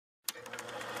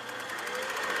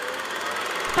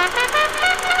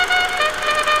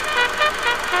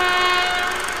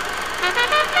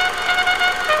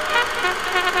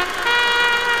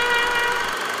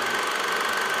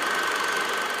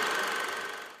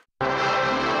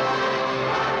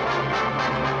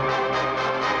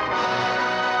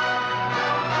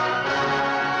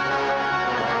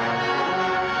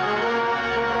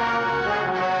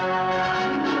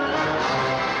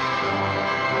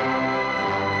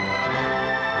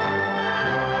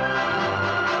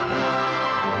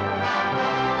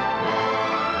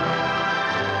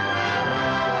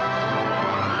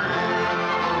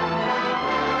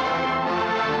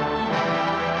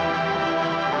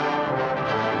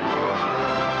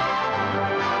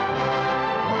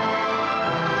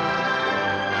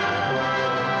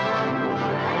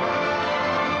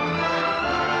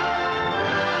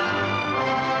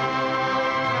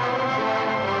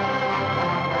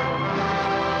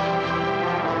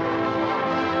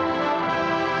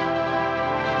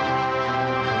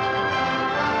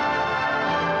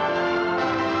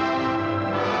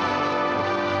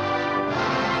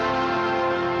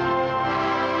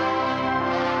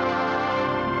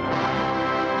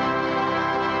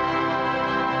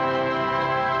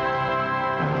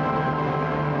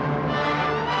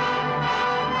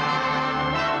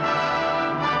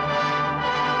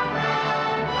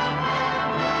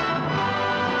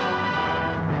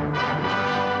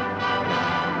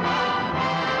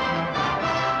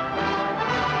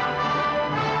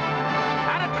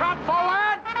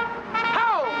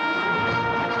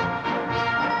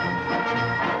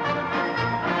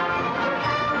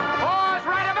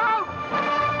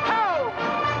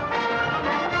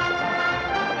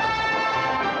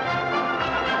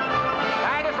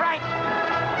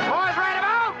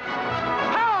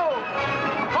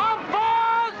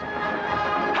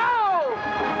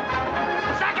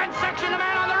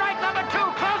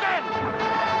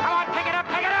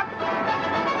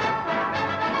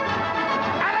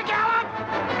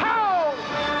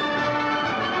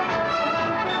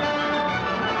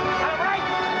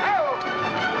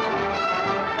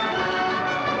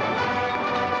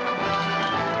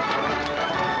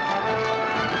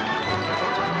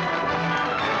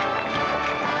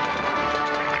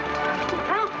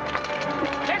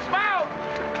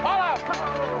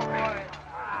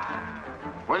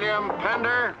William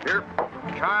Pender. Here.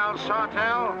 Charles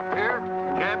Sawtell. Here.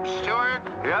 Jeb Stuart.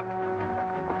 Yep.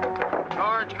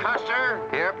 George Custer.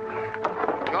 Yep.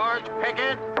 George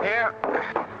Pickett. Here.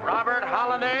 Robert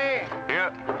Holliday.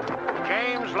 Yep.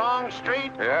 James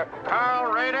Longstreet. Yep.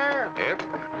 Carl Rader. Yep.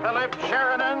 Philip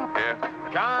Sheridan.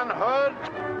 Yep. John Hood.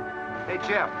 Hey,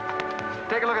 Jeb.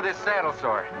 Take a look at this saddle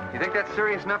sore. You think that's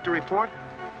serious enough to report?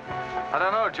 I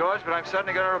don't know, George, but I'm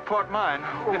certainly going to report mine.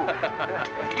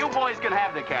 You boys can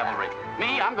have the cavalry.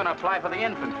 Me, I'm going to apply for the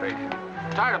infantry.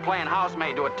 Tired of playing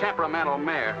housemaid to a temperamental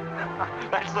mare.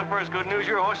 That's the first good news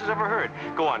your horse has ever heard.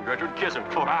 Go on, Gertrude, kiss him.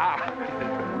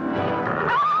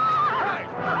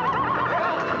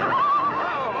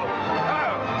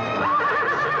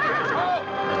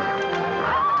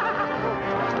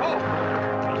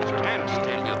 Stand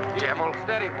still, you devil.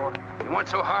 Steady, boy. You weren't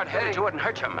so hard-headed you wouldn't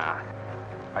hurt your mouth.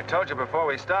 I told you before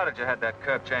we started you had that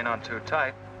curb chain on too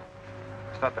tight.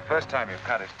 It's not the first time you've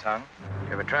cut his tongue.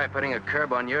 You ever try putting a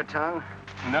curb on your tongue?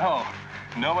 No,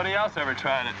 nobody else ever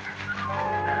tried it.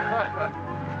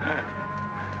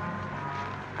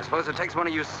 I suppose it takes one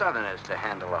of you Southerners to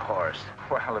handle a horse.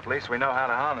 Well, at least we know how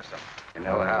to harness him. You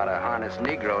know how to harness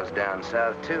Negroes down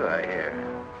south, too, I hear.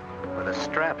 With a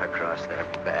strap across their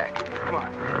back. Come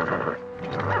on.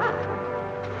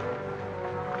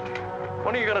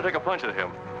 When are you going to take a punch at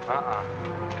him?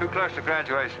 Too close to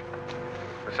graduation.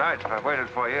 Besides, if I've waited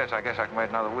 4 years, I guess I can wait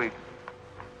another week.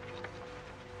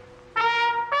 The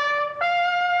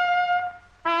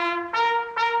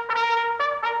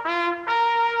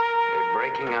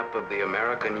breaking up of the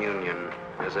American Union,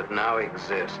 as it now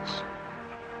exists,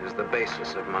 is the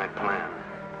basis of my plan.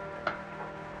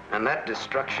 And that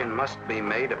destruction must be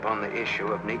made upon the issue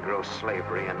of Negro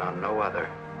slavery and on no other.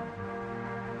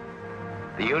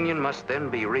 The Union must then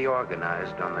be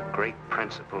reorganized on the great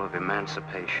principle of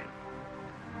emancipation.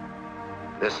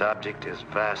 This object is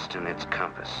vast in its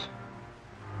compass,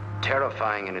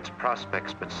 terrifying in its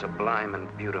prospects, but sublime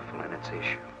and beautiful in its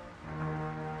issue.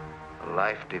 A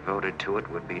life devoted to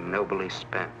it would be nobly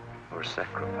spent or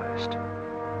sacrificed.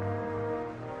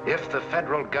 If the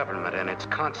federal government and its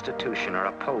constitution are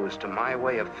opposed to my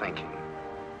way of thinking,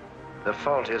 the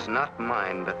fault is not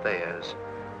mine, but theirs.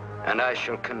 And I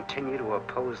shall continue to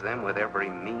oppose them with every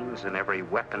means and every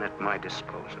weapon at my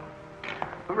disposal.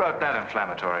 Who wrote that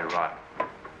inflammatory rot?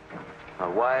 A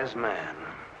wise man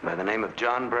by the name of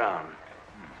John Brown.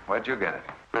 Where'd you get it?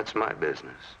 That's my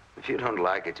business. If you don't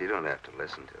like it, you don't have to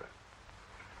listen to it.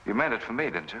 You meant it for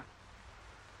me, didn't you?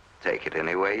 Take it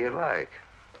any way you like.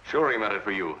 Sure he meant it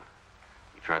for you.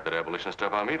 He tried that abolition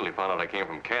stuff on me till he found out I came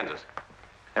from Kansas.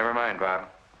 Never mind, Bob.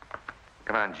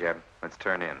 Come on, Jeb. Let's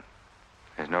turn in.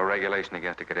 There's no regulation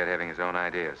against a cadet having his own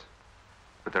ideas.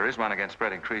 But there is one against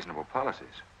spreading treasonable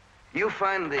policies. You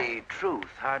find the truth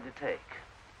hard to take,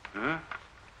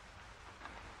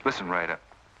 Listen, Raider.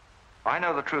 I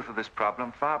know the truth of this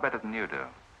problem far better than you do.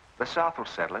 The South will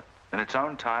settle it in its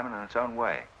own time and in its own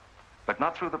way. But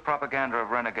not through the propaganda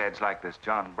of renegades like this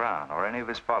John Brown or any of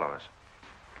his followers.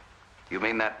 You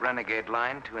mean that renegade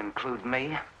line to include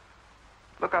me?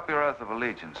 Look up your oath of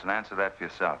allegiance and answer that for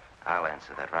yourself. I'll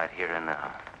answer that right here and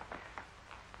now.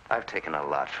 I've taken a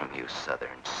lot from you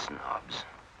Southern snobs.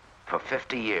 For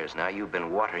 50 years now, you've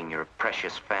been watering your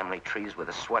precious family trees with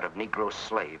the sweat of Negro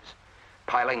slaves,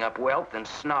 piling up wealth and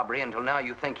snobbery until now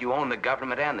you think you own the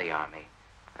government and the army.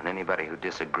 And anybody who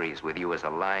disagrees with you is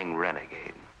a lying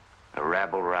renegade, a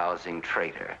rabble-rousing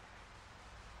traitor.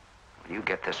 Well, you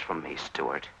get this from me,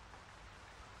 Stuart,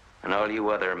 and all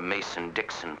you other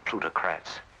Mason-Dixon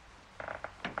plutocrats.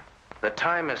 The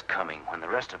time is coming when the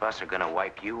rest of us are going to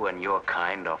wipe you and your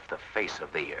kind off the face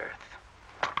of the earth.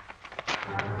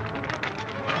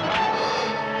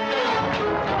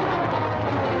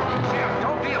 Jim,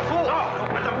 don't be a fool. No,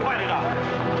 let them fight it out.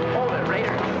 Hold it,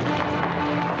 Raider.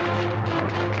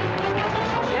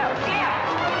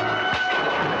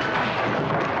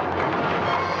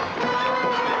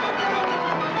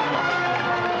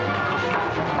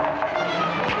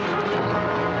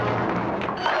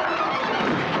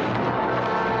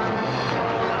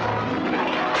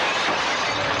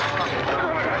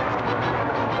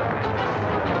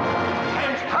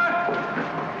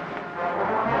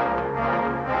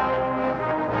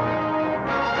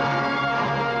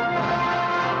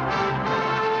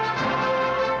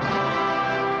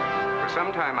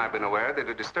 I've been aware that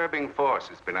a disturbing force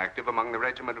has been active among the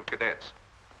regiment of cadets.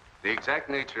 The exact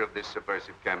nature of this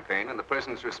subversive campaign and the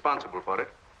persons responsible for it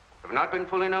have not been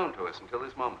fully known to us until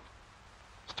this moment.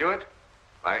 Stuart,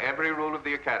 by every rule of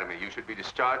the academy, you should be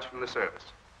discharged from the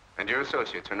service. And your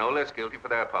associates are no less guilty for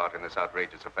their part in this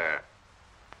outrageous affair.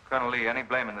 Colonel Lee, any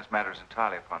blame in this matter is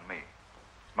entirely upon me.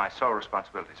 It's my sole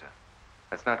responsibility, sir.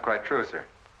 That's not quite true, sir.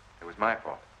 It was my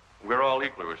fault. We're all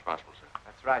equally responsible, sir.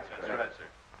 That's right, sir. That's right, sir.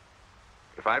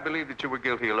 If I believed that you were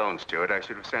guilty alone, Stuart, I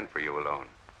should have sent for you alone.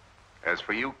 As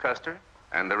for you, Custer,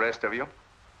 and the rest of you,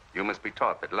 you must be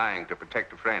taught that lying to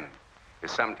protect a friend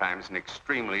is sometimes an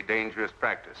extremely dangerous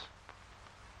practice.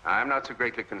 Now, I'm not so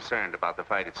greatly concerned about the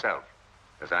fight itself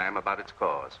as I am about its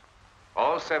cause.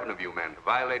 All 7 of you men have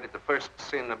violated the first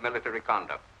sin of military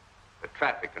conduct, the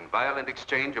traffic and violent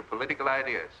exchange of political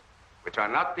ideas, which are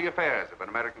not the affairs of an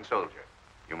American soldier.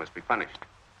 You must be punished,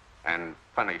 and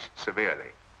punished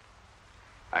severely.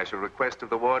 I shall request of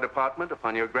the War Department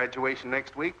upon your graduation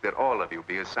next week that all of you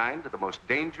be assigned to the most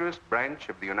dangerous branch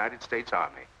of the United States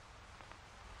Army.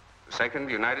 The 2nd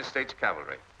United States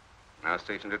Cavalry, now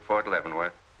stationed at Fort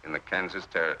Leavenworth in the Kansas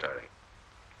Territory.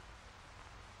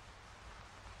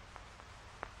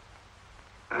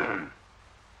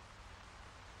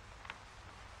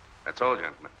 That's all,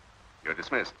 gentlemen. You're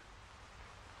dismissed.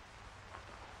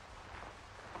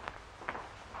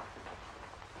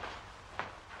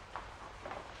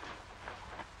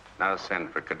 Now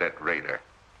send for Cadet Raider.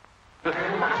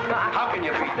 How can you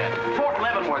beat that? Fort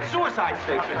Leavenworth, suicide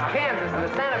stations, Kansas, and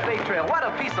the Santa Fe Trail. What a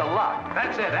piece of luck.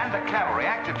 That's it, and the cavalry,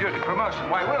 active duty, promotion.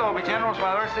 Why, we'll all be generals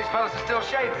while the rest of these fellas are still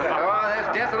shades. Oh, that's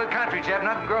desolate country, Jeb.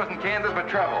 Nothing grows in Kansas but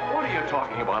trouble. What are you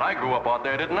talking about? I grew up out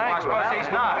there, didn't I? I suppose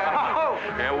he's not. Oh,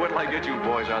 yeah, wait till I get you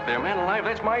boys out there. Man alive,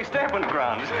 that's my stamping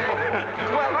ground.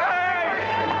 Well,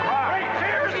 hey!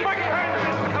 Cheers, my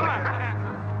friends! Come on.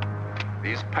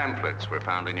 These pamphlets were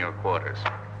found in your quarters.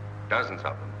 Dozens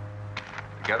of them.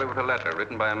 Together with a letter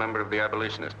written by a member of the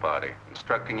Abolitionist Party,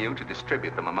 instructing you to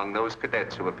distribute them among those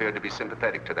cadets who appeared to be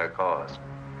sympathetic to their cause.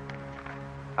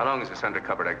 How long has this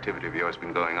undercover activity of yours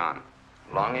been going on?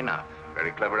 Long enough.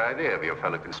 Very clever idea of your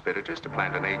fellow conspirators to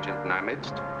plant an agent in our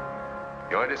midst.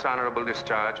 Your dishonorable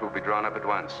discharge will be drawn up at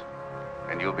once,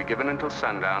 and you'll be given until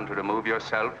sundown to remove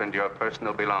yourself and your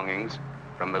personal belongings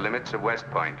from the limits of West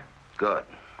Point. Good.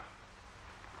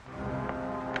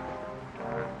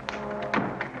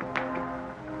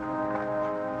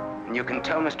 And you can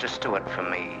tell Mr. Stuart from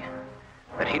me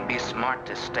that he'd be smart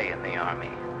to stay in the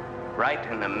Army, right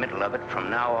in the middle of it from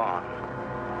now on.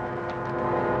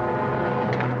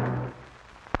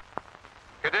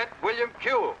 Cadet William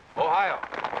Q., Ohio.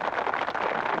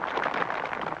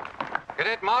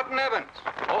 Cadet Martin Evans,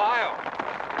 Ohio.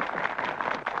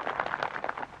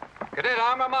 Cadet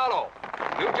Armour Marlowe,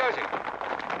 New Jersey.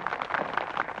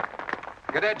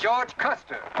 Cadet George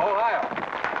Custer, Ohio.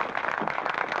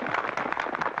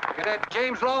 Cadet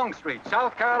James Longstreet,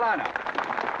 South Carolina.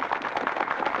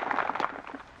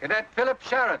 Cadet Philip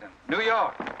Sheridan, New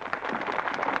York.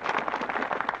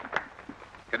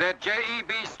 Cadet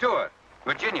J.E.B. Stuart,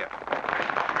 Virginia.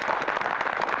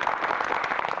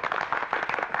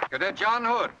 Cadet John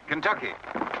Hood, Kentucky.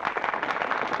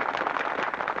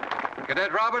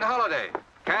 Cadet Robert Holliday,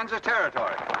 Kansas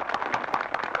Territory.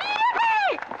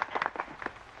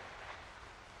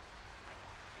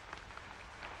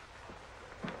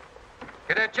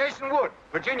 Cadet Jason Wood,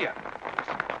 Virginia.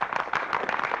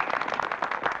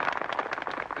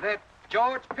 Cadet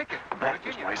George Pickett,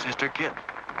 Virginia. My sister Kit.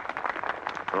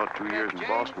 Thought 2 years in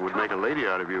Boston would make a lady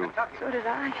out of you. Kentucky. So did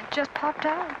I. It just popped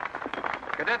out.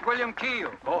 Cadet William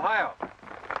Keel, Ohio.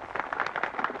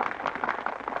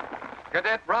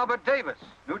 Cadet Robert Davis,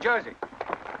 New Jersey.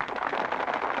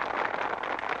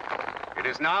 It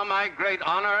is now my great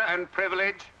honor and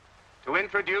privilege to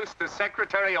introduce the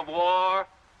Secretary of War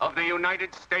of the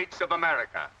United States of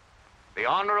America, the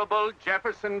Honorable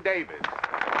Jefferson Davis.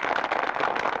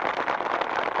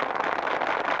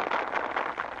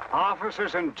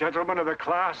 Officers and gentlemen of the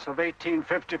class of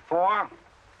 1854,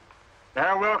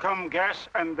 their welcome guests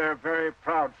and their very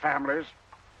proud families,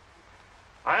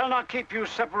 I'll not keep you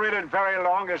separated very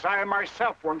long, as I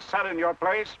myself once sat in your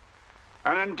place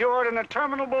and endured an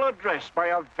interminable address by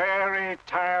a very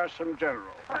tiresome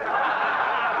general.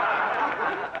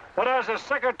 But as the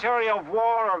Secretary of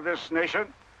War of this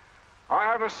nation, I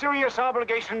have a serious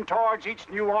obligation towards each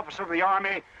new officer of the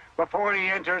Army before he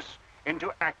enters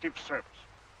into active service.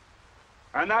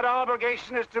 And that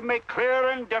obligation is to make clear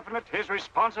and definite his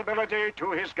responsibility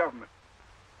to his government.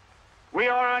 We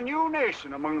are a new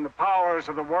nation among the powers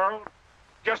of the world.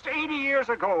 Just 80 years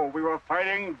ago, we were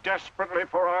fighting desperately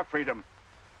for our freedom,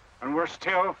 and we're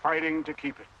still fighting to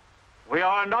keep it. We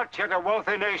are not yet a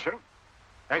wealthy nation,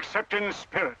 except in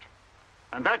spirit.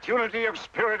 And that unity of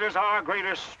spirit is our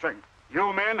greatest strength.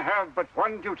 You men have but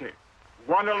one duty,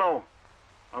 one alone,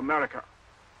 America.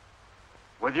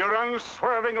 With your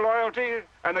unswerving loyalty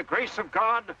and the grace of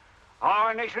God,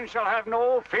 our nation shall have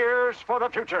no fears for the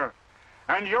future,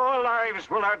 and your lives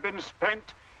will have been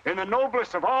spent in the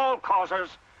noblest of all causes,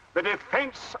 the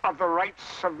defense of the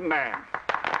rights of man.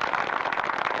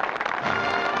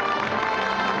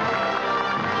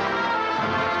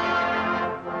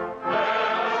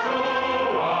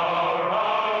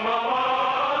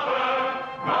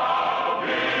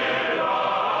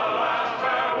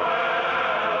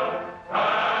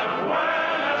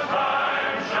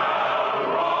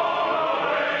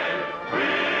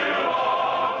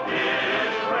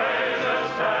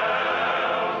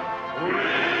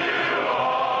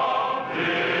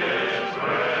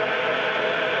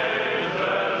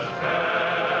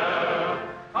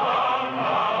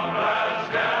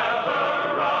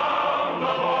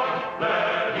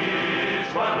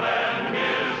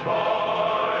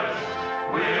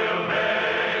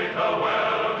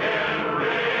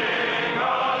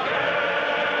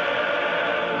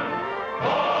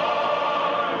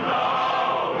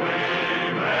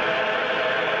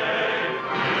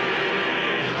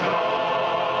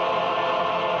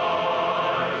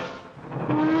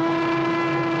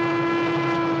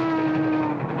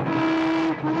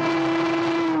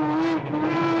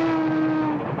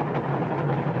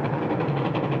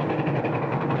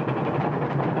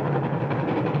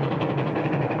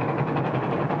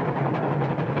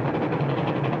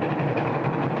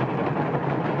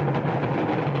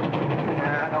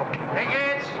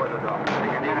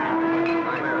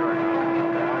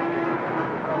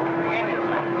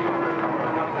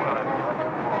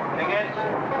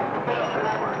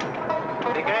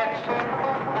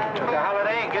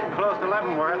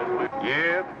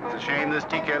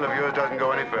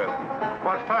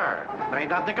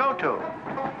 Nothing to go to.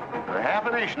 There's half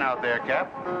a nation out there, Cap.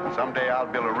 Someday I'll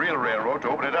build a real railroad to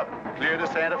open it up, clear to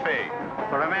Santa Fe.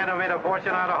 For a man who made a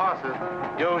fortune out of horses,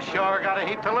 you sure got a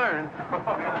heap to learn.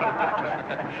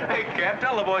 Hey, Cap,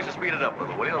 tell the boys to speed it up a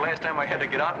little, will you? The last time I had to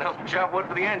get out and help chop wood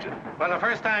for the engine. Well, the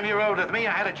first time you rode with me,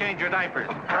 I had to change your diapers.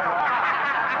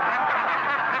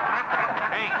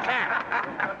 Hey,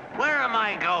 Cap, where am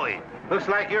I going? Looks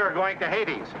like you're going to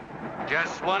Hades.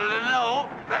 Just wanted to know.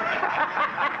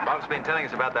 Bob's been telling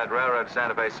us about that railroad to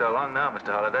Santa Fe so long now,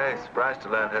 Mr. Holliday. Surprised to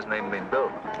learn it hasn't even been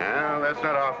built. Well, that's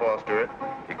not our fault, Stuart.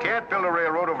 You can't build a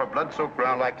railroad over blood-soaked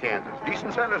ground like Kansas.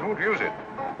 Decent settlers won't use it.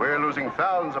 We're losing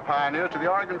thousands of pioneers to the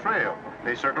Oregon Trail.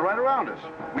 They circle right around us.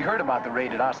 We heard about the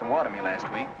raid at Osawatomie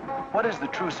last week. What is the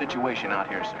true situation out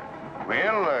here, sir?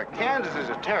 Well, Kansas is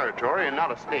a territory and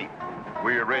not a state.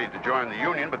 We're ready to join the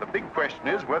Union, but the big question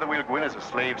is whether we'll go in as a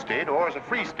slave state or as a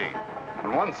free state.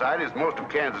 On one side is most of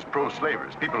Kansas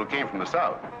pro-slavers, people who came from the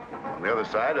South. On the other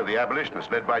side are the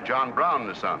abolitionists led by John Brown and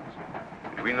his sons.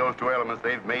 Between those two elements,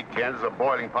 they've made Kansas a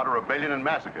boiling pot of rebellion and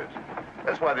massacres.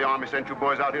 That's why the Army sent you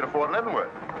boys out here to Fort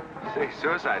Leavenworth. See,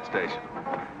 suicide station.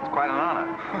 It's quite an honor.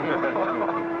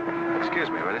 Excuse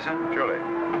me, will you, sir? Surely.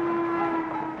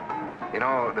 You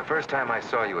know, the first time I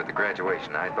saw you at the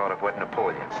graduation, I thought of what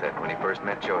Napoleon said when he first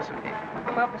met Josephine.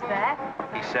 What was that?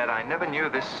 He said, I never knew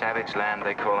this savage land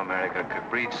they call America could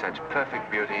breed such perfect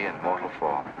beauty in mortal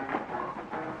form.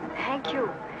 Thank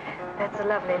you. That's a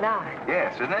lovely line.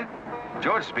 Yes, isn't it?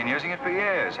 George has been using it for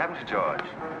years, haven't you, George?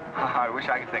 I wish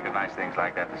I could think of nice things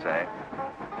like that to say.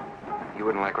 You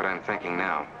wouldn't like what I'm thinking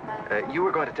now. You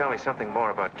were going to tell me something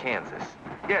more about Kansas.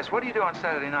 Yes, what do you do on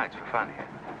Saturday nights for fun here?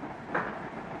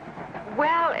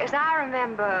 Well, as I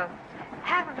remember,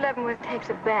 half of Leavenworth takes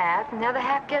a bath and the other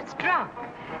half gets drunk.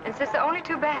 And since there are only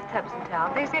 2 bathtubs in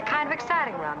town, things get kind of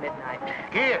exciting around midnight.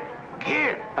 Kid!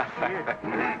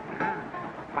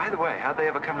 By the way, how'd they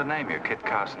ever come to name you Kit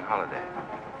Carson Holliday?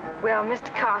 Well,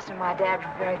 Mr. Carson and my dad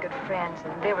were very good friends,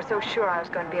 and they were so sure I was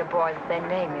going to be a boy that they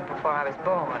named me before I was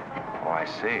born. Oh, I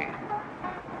see.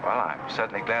 Well, I'm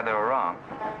certainly glad they were wrong.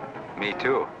 Me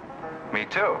too. Me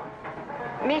too.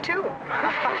 Me too.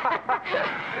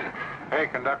 Hey,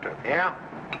 conductor. Yeah?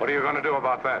 What are you going to do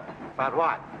about that? About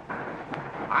what?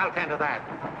 I'll tend to that.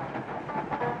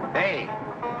 Hey,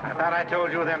 I thought I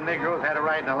told you them Negroes had a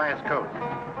right in the last coast.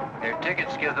 Their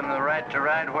tickets give them the right to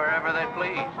ride wherever they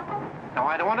please. Now,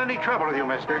 I don't want any trouble with you,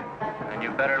 mister. Then you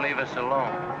better leave us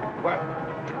alone. Well,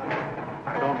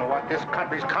 I don't know what this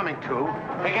country's coming to.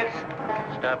 Tickets?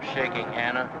 Stop shaking,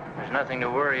 Hannah. There's nothing to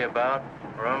worry about.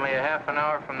 We're only a half an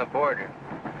hour from the border.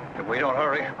 If we don't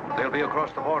hurry, they'll be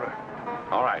across the border.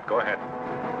 All right, go ahead.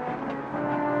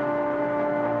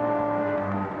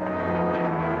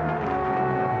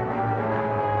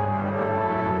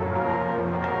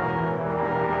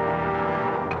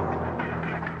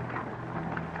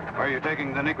 Where are you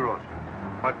taking the Negroes?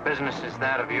 What business is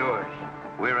that of yours?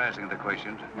 We're asking the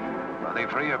questions. Are they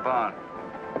free or bond?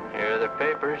 Here are the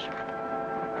papers.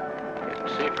 You can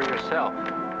see for yourself.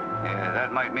 Yeah,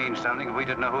 that might mean something if we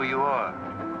didn't know who you are.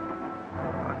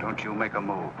 Or Don't you make a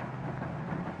move.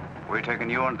 We're taking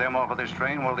you and them off of this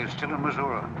train while they're still in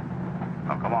Missouri.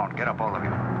 Now, come on, get up, all of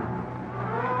you.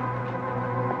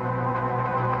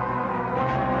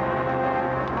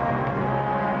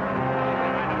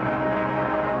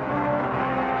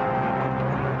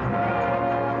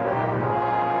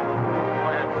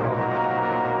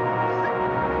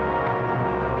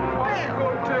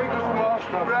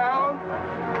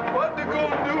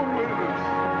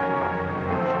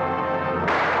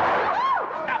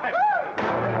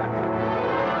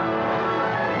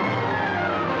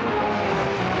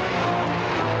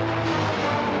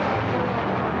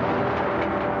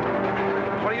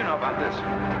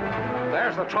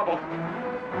 There's the trouble.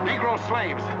 Negro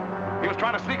slaves. He was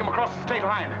trying to sneak them across the state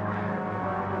line.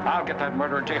 I'll get that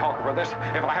murdering jayhawker for this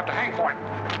if I have to hang for it.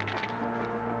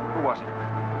 Who was it?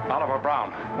 Oliver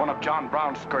Brown, one of John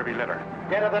Brown's scurvy litter.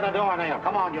 Get it in the doornail.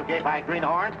 Come on, you gape-eyed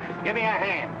greenhorns. Give me a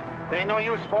hand. There ain't no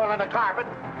use spoiling the carpet.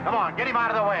 Come on, get him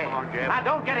out of the way. Come on, Jeb. Now,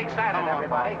 don't get excited,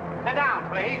 everybody. Sit down,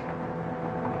 please.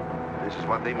 This is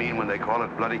what they mean when they call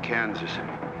it bloody Kansas.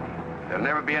 There'll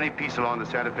never be any peace along the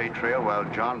Santa Fe Trail while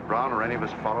John Brown or any of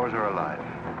his followers are alive.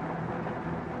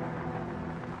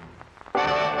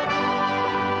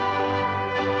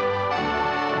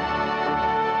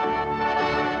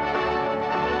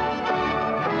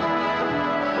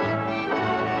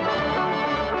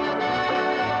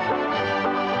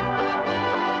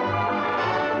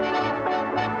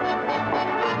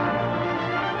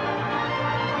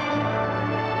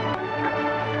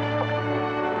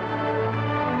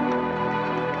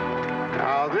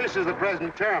 This is the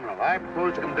present terminal. I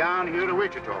propose to come down here to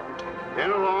Wichita,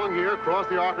 then along here across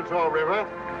the Arkansas River,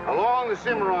 along the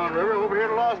Cimarron River over here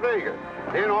to Las Vegas,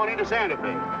 then on into Santa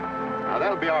Fe. Now,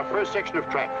 that'll be our first section of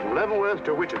track from Leavenworth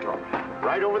to Wichita,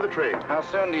 right over the trail. How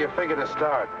soon do you figure to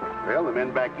start? Well, the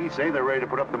men back east say they're ready to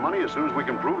put up the money as soon as we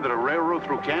can prove that a railroad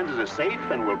through Kansas is safe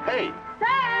and will pay.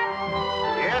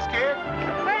 Dad! Yes, kid?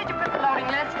 Where did you put the loading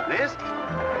list? List?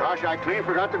 Gosh, I clean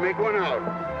forgot to make one out.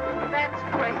 That's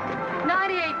great.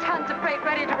 98 tons of freight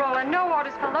ready to roll and no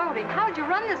orders for loading. How'd you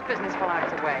run this business while I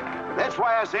was away? That's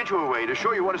why I sent you away, to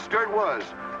show you what a skirt was.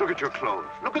 Look at your clothes.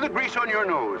 Look at the grease on your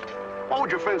nose. What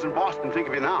would your friends in Boston think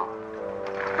of you now?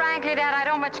 Frankly, Dad, I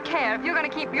don't much care. If you're going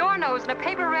to keep your nose in a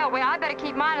paper railway, I better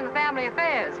keep mine in the family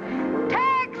affairs.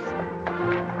 Tex!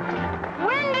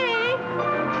 Wendy!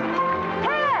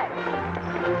 Tex!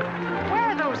 Where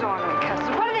are those ornery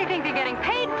customers? What do they think they're getting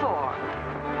paid for?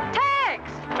 Tex!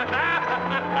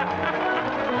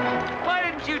 Why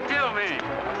didn't you tell me?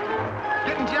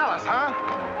 Getting jealous, huh?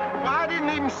 Well, I didn't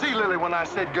even see Lily when I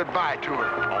said goodbye to her.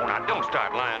 Oh, now don't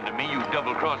start lying to me, you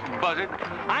double-crossing buzzard.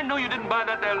 I know you didn't buy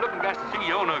that there looking glass to see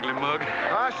your own ugly mug.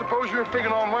 I suppose you're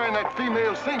figuring on wearing that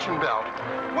female cinching belt.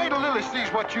 Wait till Lily sees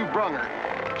what you brung her.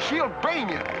 She'll brain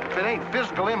you if it ain't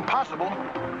physical impossible.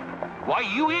 Why,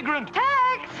 you ignorant.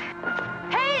 Tex!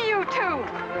 Hey, you two!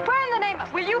 Where in the name...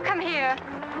 Will you come here?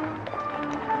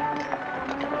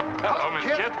 Hello, Miss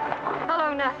Chip.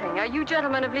 Hello, nothing. Are you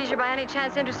gentlemen of leisure by any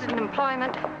chance interested in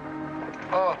employment?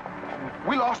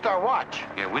 We lost our watch.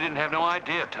 Yeah, we didn't have no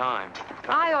idea of time.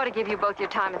 I ought to give you both your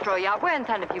time and throw you out. Where in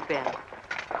town have you been?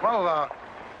 Well,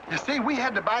 you see, we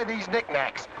had to buy these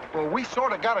knickknacks. Well, we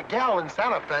sort of got a gal in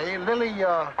Santa Fe, Lily,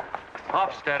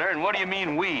 Hofstadter, and what do you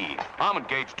mean we? I'm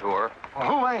engaged to her. Well,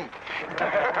 who ain't?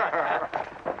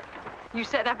 You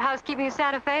setting up housekeeping in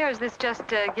Santa Fe, or is this just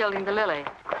gilding the lily?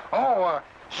 Oh,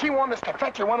 she wanted us to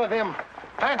fetch her one of them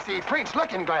fancy French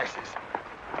looking glasses.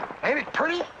 Ain't it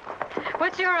pretty?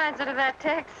 What's your answer to that,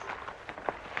 Tex?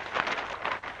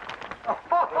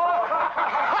 What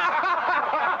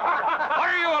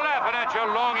are you laughing at, you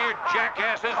long-eared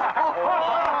jackasses?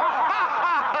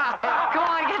 Go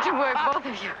on, get to work, both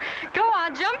of you. Go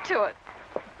on, jump to it.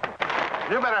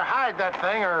 You better hide that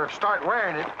thing or start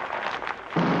wearing it.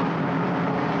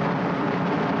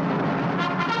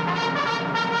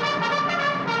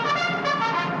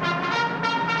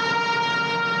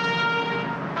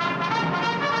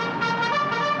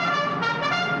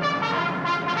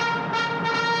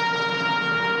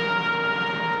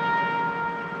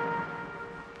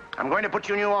 I'm going to put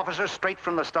you new officers straight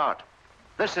from the start.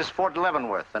 This is Fort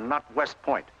Leavenworth and not West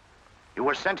Point. You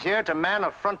were sent here to man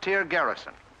a frontier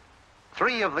garrison.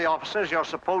 3 of the officers you're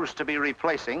supposed to be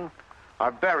replacing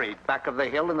are buried back of the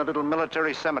hill in the little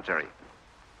military cemetery.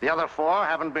 The other 4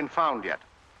 haven't been found yet.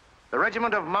 The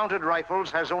Regiment of Mounted Rifles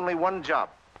has only one job,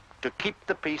 to keep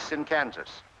the peace in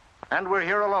Kansas. And we're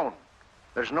here alone.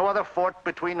 There's no other fort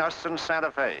between us and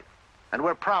Santa Fe, and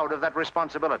we're proud of that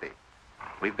responsibility.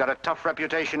 We've got a tough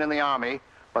reputation in the Army,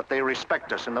 but they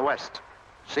respect us in the West.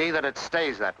 See that it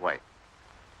stays that way.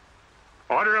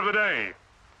 Order of the day.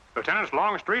 Lieutenants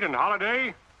Longstreet and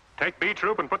Holiday, take B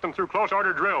Troop and put them through close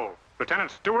order drill.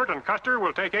 Lieutenants Stuart and Custer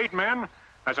will take 8 men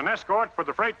as an escort for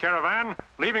the freight caravan,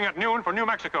 leaving at noon for New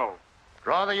Mexico.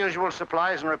 Draw the usual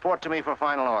supplies and report to me for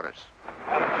final orders.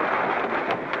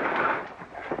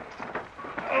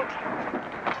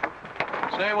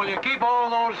 Say, will you keep all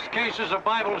those cases of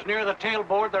Bibles near the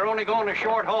tailboard? They're only going a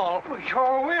short haul. We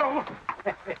sure will.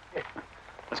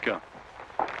 Let's go.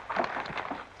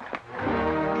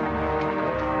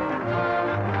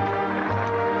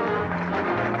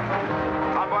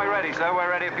 Convoy ready, sir. We're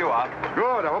ready if you are.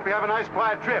 Good. I hope you have a nice,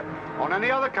 quiet trip. On any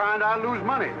other kind, I'll lose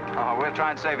money. Oh, we'll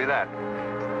try and save you that.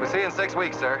 We'll see you in 6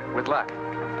 weeks, sir. With luck.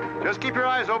 Just keep your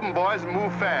eyes open, boys, and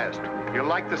move fast. You'll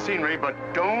like the scenery, but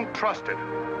don't trust it.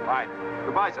 Right.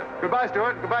 Goodbye, sir. Goodbye,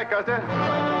 Stuart. Goodbye, Custer. All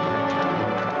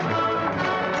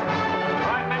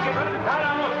right, men, get ready to tie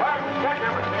down those wagons. Check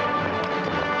everything.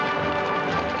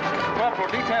 Corporal,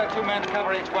 detail 2 men to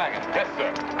cover each wagon. Yes,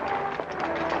 sir.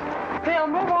 Phil,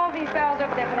 move all these barrels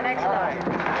over there for the next line.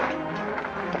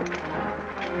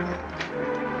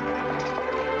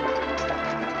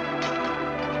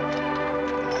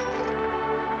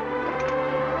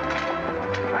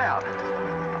 Well,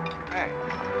 hey,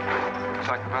 looks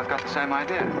like we both got the same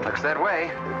idea. Looks that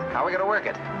way. How are we going to work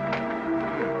it?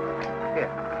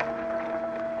 Here.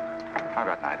 I've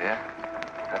got an idea.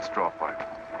 Let's draw for it.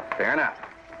 Fair enough.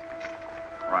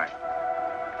 Right.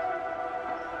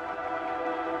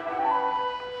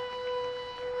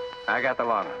 I got the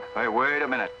long one. Hey, wait a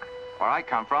minute. Where I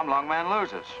come from, long man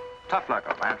loses. Tough luck,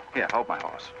 old man. Here, hold my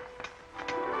horse.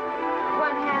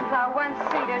 1 handplow, 1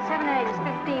 seater, 7 and 8 is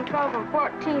 15, 12 and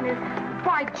 14 is...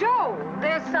 Why, Joe,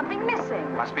 there's something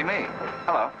missing. Must be me.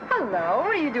 Hello. Hello, what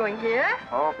are you doing here?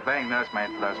 Oh, playing nursemaid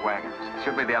for those wagons.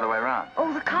 Should be the other way around.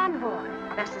 Oh, the convoy.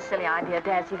 That's a silly idea,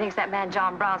 Dad. He thinks that man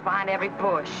John Brown's behind every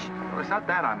bush. Well, it's not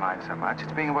that I mind so much.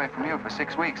 It's being away from you for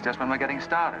 6 weeks, just when we're getting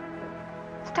started.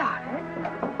 Started?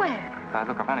 Where?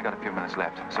 Look, I've only got a few minutes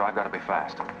left, so I've got to be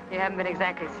fast. You haven't been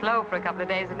exactly slow for a couple of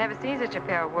days. I've never seen such a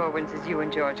pair of whirlwinds as you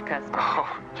and George Custer.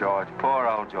 Oh, George, poor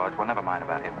old George. Well, never mind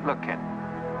about him. Look, kid,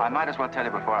 I might as well tell you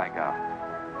before I go.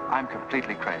 I'm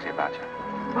completely crazy about you.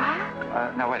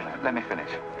 What? Now, wait a minute. Let me finish.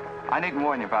 I needn't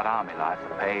warn you about army life.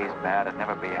 The pay's bad. I'd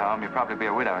never be home. You'd probably be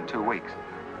a widow in 2 weeks.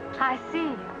 I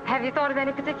see. Have you thought of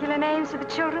any particular names for the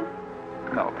children?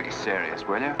 No, be serious,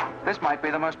 will you? This might be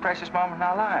the most precious moment in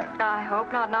our lives. I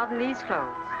hope not, not in these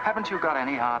clothes. Haven't you got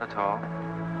any heart at all?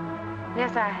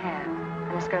 Yes, I have.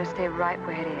 And it's going to stay right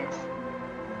where it is.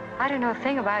 I don't know a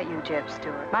thing about you, Jeb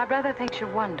Stuart. My brother thinks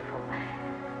you're wonderful.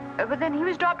 But then he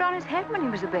was dropped on his head when he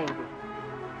was a baby.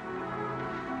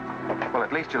 Well,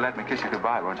 at least you'll let me kiss you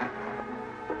goodbye, won't you?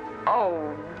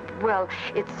 Oh, well,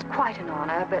 it's quite an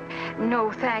honor, but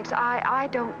no thanks. I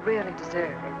don't really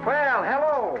deserve it. Well,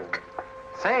 hello.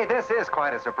 Say, this is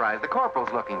quite a surprise. The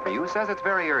corporal's looking for you. Says it's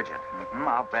very urgent.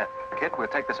 I'll bet. Kit, we'll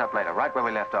take this up later, right where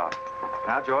we left off.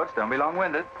 Now, George, don't be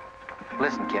long-winded.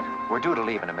 Listen, Kit, we're due to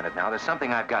leave in a minute now. There's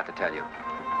something I've got to tell you.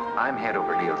 I'm head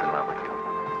over heels in love with you.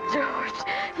 George,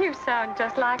 you sound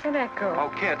just like an echo. Oh,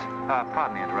 Kit,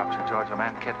 pardon the interruption, George, oh,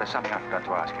 man. Kit, there's something I forgot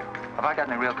to ask you. Have I got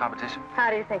any real competition?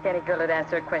 How do you think any girl would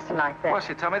answer a question like that? Well,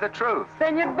 she'd tell me the truth.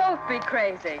 Then you'd both be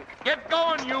crazy. Get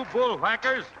going, you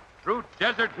bullwhackers. Through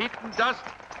desert heat and dust,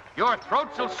 your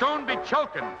throats will soon be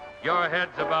choking. Your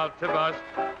head's about to bust.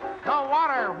 The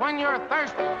water when you're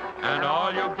thirsty. And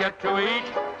all you get to eat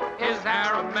is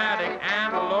aromatic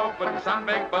antelope and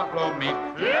sun-baked buffalo meat.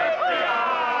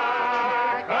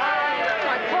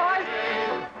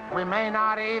 We may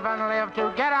not even live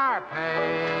to get our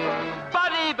pay.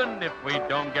 But even if we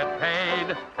don't get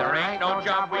paid, there ain't no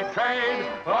job we trade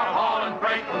for hauling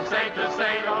freight from state to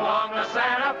state along the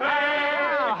Santa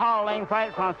Fe. Hauling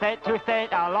freight from state to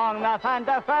state along the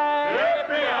Santa Fe.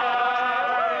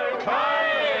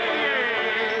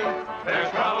 There's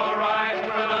trouble riding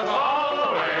with us all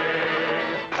the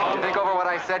way. Did you think over what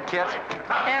I said, Kit?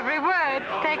 Every word.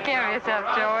 Take care of yourself,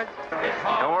 George.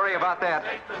 Don't worry about that.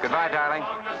 Goodbye, darling.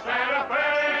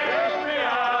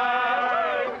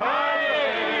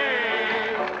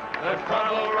 There's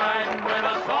trouble riding with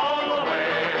us all the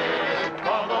way.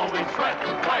 Although we sweat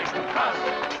and fight and cuss,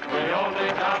 the only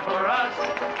job for us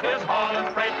is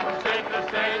hauling freight from state to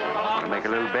state along. Make a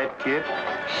little bet, kid.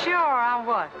 Sure, on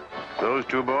what? Those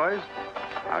 2 boys?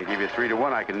 I'll give you 3 to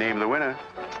 1. I can name the winner.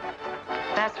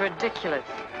 That's ridiculous.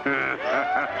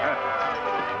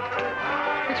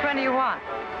 Which one do you want?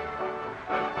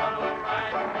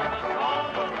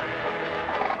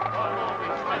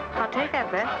 I'll take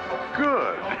that bet.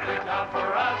 Good.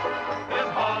 For us is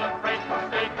hauling freight from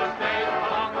state to state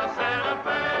along the Santa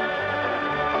Fe.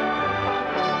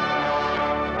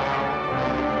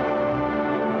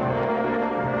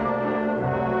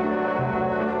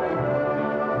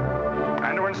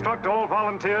 instruct all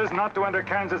volunteers not to enter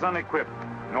Kansas unequipped,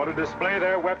 nor to display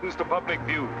their weapons to public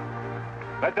view.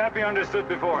 Let that be understood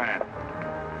beforehand.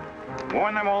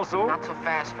 Warn them also... Not so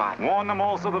fast, Father. Warn them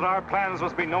also that our plans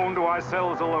must be known to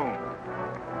ourselves alone.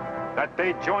 That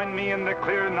they join me in the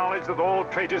clear knowledge that all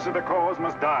traitors to the cause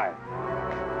must die,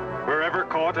 wherever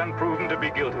caught and proven to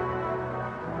be guilty.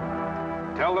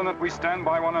 Tell them that we stand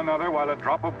by one another while a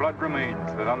drop of blood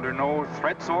remains, that under no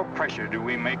threats or pressure do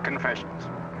we make confessions.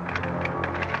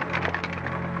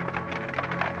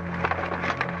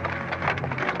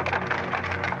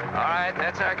 All right,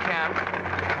 that's our camp.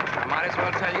 I might as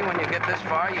well tell you, when you get this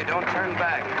far, you don't turn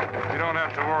back. You don't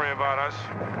have to worry about us.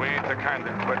 We ain't the kind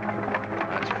that quit.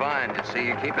 That's fine to see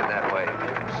you keep it that way.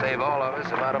 Save all of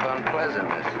us a lot of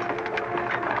unpleasantness.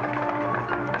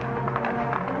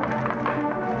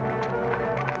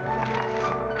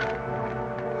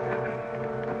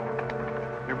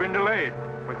 You've been delayed.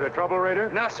 Was there trouble,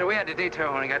 Raider? No, sir, we had to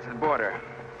detour when we got to the border.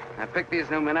 I picked these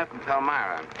new men up in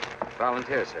Palmyra.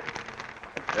 Volunteer, sir.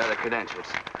 They're the credentials.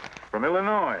 From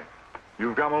Illinois.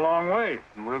 You've come a long way.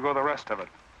 And we'll go the rest of it.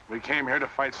 We came here to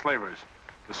fight slavers.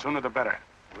 The sooner the better.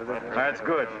 That's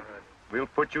good. We'll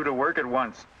put you to work at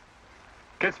once.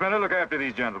 Kitzmiller, look after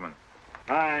these gentlemen.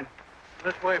 Fine.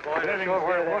 This way, boys. Let's go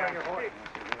where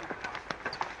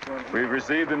We've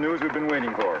received the news we've been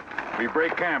waiting for. We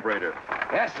break camp, Raider.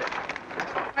 Yes, sir.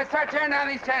 Let's start tearing down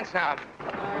these tents now.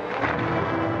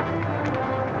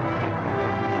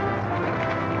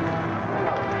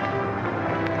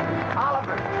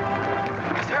 Oliver.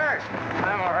 He's hurt.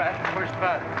 I'm all right. Where's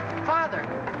Father? Father.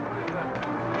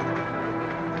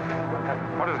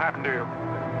 What has happened to you?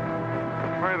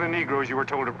 Where are the Negroes you were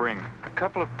told to bring? A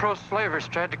couple of pro-slavers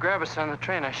tried to grab us on the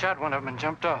train. I shot one of them and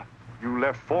jumped off. You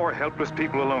left 4 helpless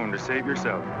people alone to save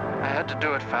yourself. I had to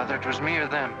do it, Father. It was me or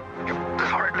them. You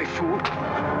cowardly fool.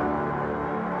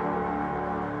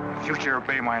 In future,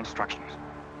 obey my instructions.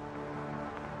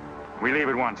 We leave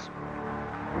at once.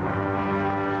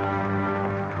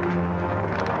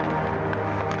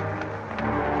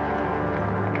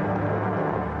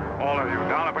 All of you,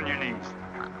 down upon your knees.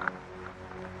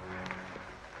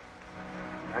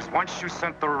 As once you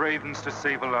sent the ravens to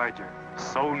save Elijah,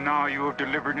 so now you have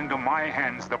delivered into my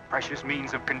hands the precious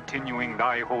means of continuing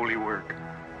thy holy work.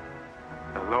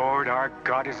 The Lord our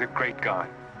God is a great God,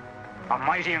 a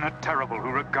mighty and a terrible, who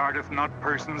regardeth not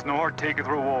persons nor taketh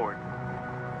reward.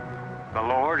 The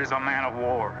Lord is a man of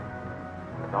war.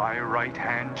 Thy right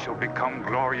hand shall become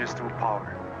glorious through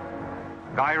power.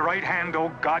 Thy right hand, O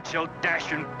God, shall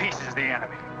dash in pieces the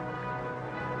enemy.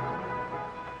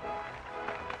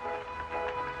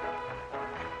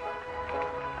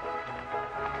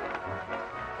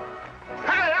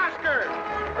 Hey, Oscar!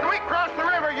 When we cross the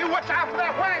river, you watch out for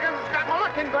that wagon that's got my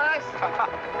looking glass.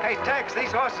 Hey, Tex,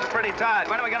 these horses are pretty tired.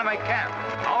 When are we going to make camp?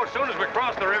 Oh, as soon as we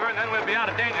cross the river, and then we'll be out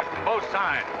of danger from both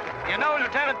sides. You know,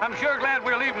 Lieutenant, I'm sure glad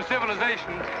we're leaving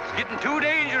civilization. It's getting too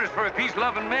dangerous for a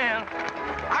peace-loving man.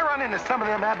 I run into some of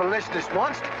them abolitionists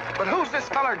once, but who's this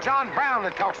feller John Brown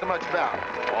that talks so much about?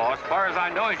 Oh, as far as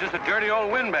I know, he's just a dirty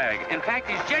old windbag. In fact,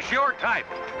 he's just your type.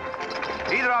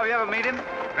 Either of you ever meet him?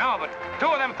 No, but 2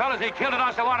 of them fellas he killed at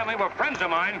Osawatomie were friends of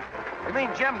mine. You mean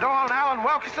Jim Doyle and Alan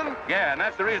Wilkerson? Yeah, and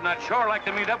that's the reason I'd sure like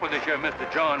to meet up with this here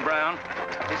Mr. John Brown.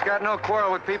 He's got no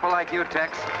quarrel with people like you,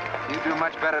 Tex. You do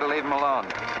much better to leave him alone.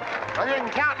 Well, you can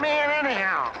count me in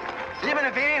anyhow. Even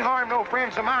if he ain't harmed no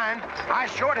friends of mine, I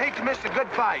sure hate to miss a good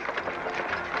fight.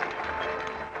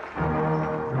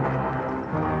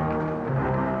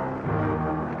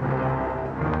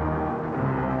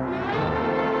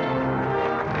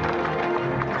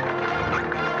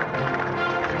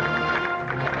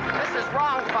 This is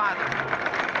wrong, Father.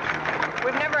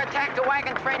 We've never attacked a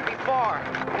wagon train before.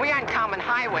 We aren't common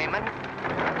highwaymen.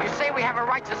 You say we have a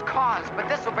righteous cause, but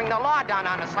this will bring the law down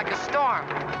on us like a storm.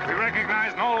 We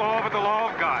recognize no law but the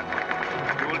law of God.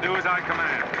 You will do as I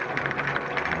command.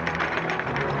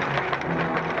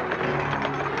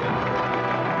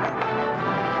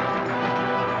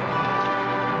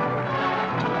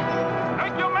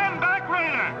 Take your men back,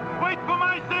 Raider! Wait for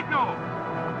my signal!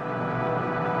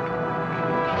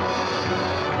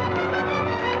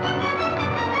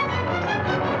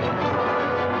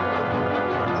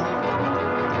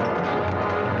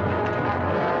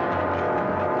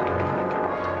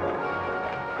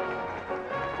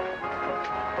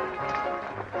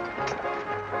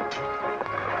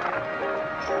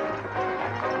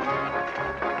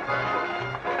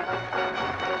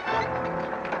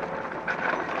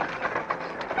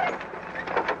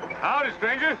 Howdy,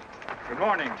 strangers. Good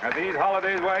morning. Are these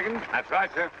Holiday's wagons? That's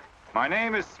right, sir. My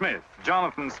name is Smith,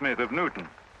 Jonathan Smith of Newton.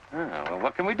 Oh, well,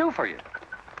 what can we do for you?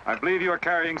 I believe you are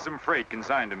carrying some freight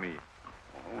consigned to me.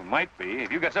 Oh, it might be.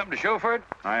 Have you got something to show for it?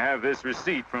 I have this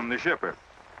receipt from the shipper.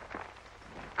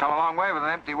 Come a long way with an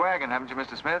empty wagon, haven't you,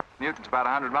 Mr. Smith? Newton's about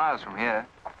 100 miles from here.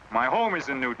 My home is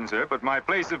in Newton, sir, but my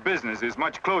place of business is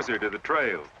much closer to the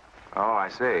trail. Oh, I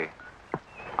see.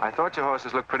 I thought your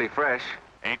horses looked pretty fresh.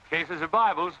 8 cases of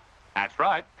Bibles. That's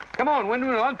right. Come on, when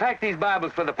we'll unpack these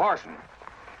Bibles for the parson.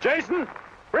 Jason,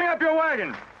 bring up your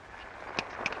wagon.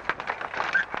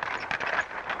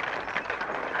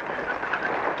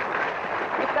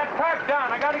 Get that pack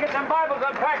down. I got to get them Bibles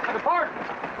unpacked for the parson.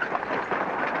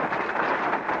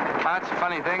 That's a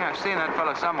funny thing. I've seen that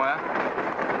fellow somewhere.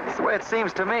 It's the way it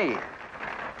seems to me.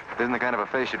 Isn't the kind of a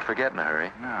face you'd forget in a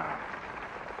hurry. No.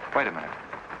 Wait a minute.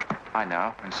 I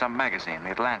know. In some magazine,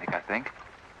 The Atlantic, I think.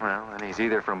 Well, then he's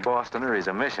either from Boston or he's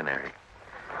a missionary.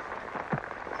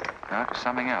 No, it was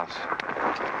something else.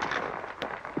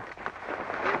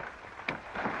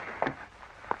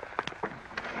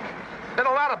 Been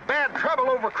a lot of bad trouble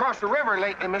over across the river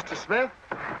lately, Mr. Smith.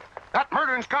 That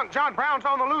murdering skunk John Brown's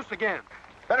on the loose again.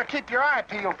 Better keep your eye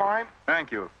peeled for him.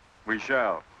 Thank you. We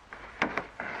shall.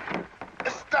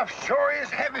 This stuff sure is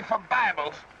heavy for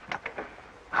Bibles.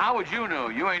 How would you know?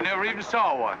 You ain't never even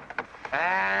saw one.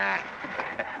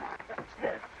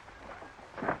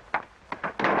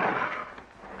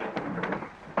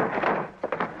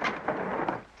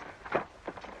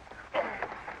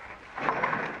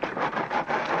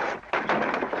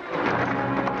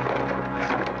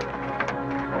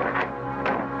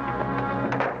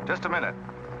 Just a minute.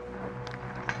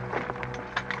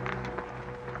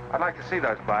 I'd like to see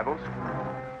those Bibles.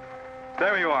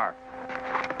 There you are.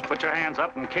 Put your hands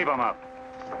up and keep them up.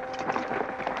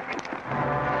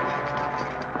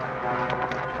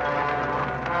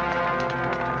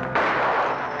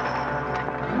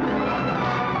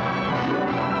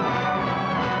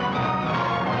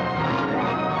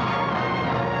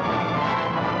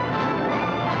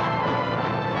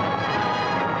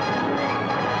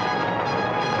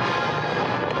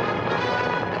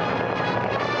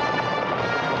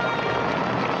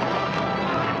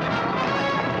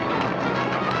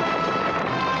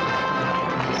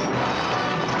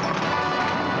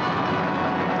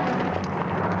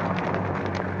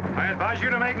 You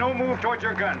to make no move towards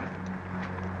your gun.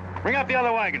 Bring up the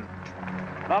other wagon.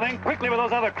 Now then, quickly with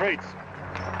those other crates.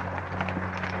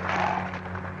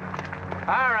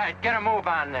 All right, get a move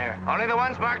on there. Only the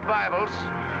ones marked Bibles.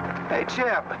 Hey,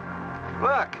 Jeb.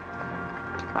 Look.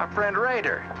 Our friend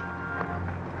Raider.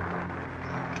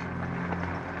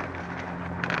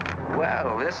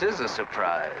 Well, this is a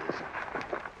surprise.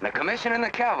 And a commission in the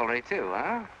cavalry, too,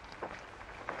 huh?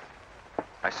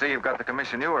 I see you've got the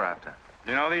commission you were after.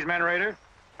 You know these men, Raider?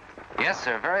 Yes,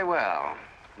 sir, very well.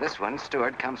 This one,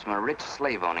 Stuart, comes from a rich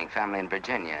slave-owning family in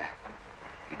Virginia.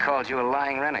 He called you a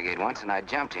lying renegade once, and I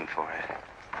jumped him for it.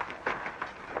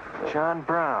 John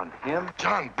Brown. Him?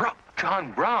 John Brown?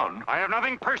 John Brown? I have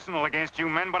nothing personal against you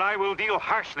men, but I will deal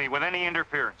harshly with any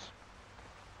interference.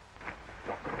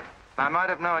 I might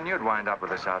have known you'd wind up with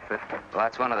this outfit. Well,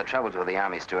 that's one of the troubles with the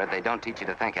Army, Stuart. They don't teach you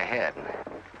to think ahead.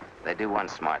 They do one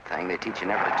smart thing. They teach you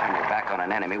never to turn your back on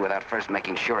an enemy without first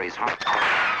making sure he's harmed.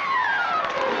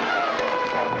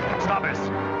 Stop us.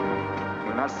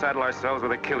 We'll not saddle ourselves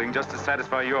with a killing just to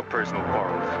satisfy your personal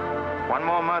quarrels. One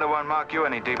more murder won't mark you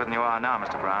any deeper than you are now,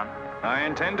 Mr. Brown. I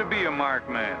intend to be a marked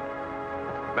man.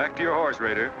 Back to your horse,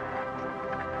 Raider.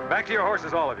 Back to your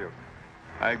horses, all of you.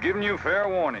 I've given you fair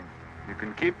warning. You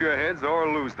can keep your heads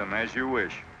or lose them as you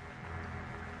wish.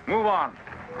 Move on.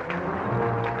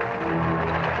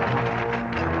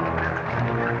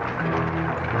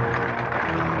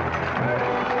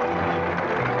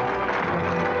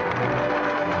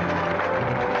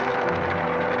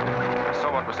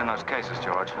 In those cases,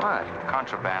 George. What?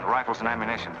 Contraband, rifles and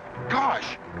ammunition.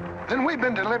 Gosh, then we've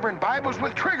been delivering Bibles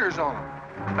with triggers on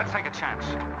them. Let's take a chance.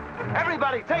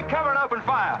 Everybody, take cover and open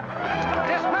fire.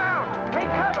 Dismount! Take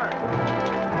cover!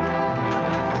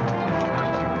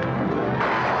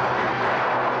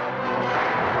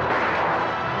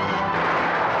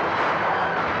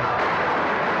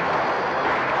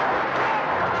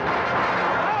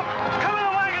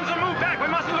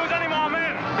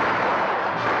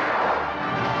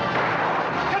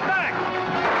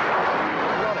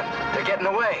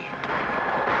 Away.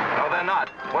 No, they're not.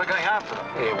 We're going after them.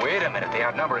 Hey, wait a minute. The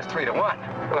outnumber is 3 to 1.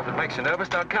 Well, if it makes you nervous,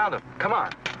 don't count them. Come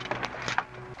on.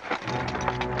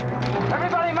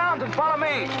 Everybody mount and follow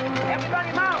me.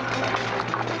 Everybody mount.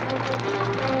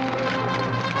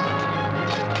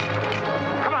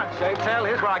 Come on, Shave Tail.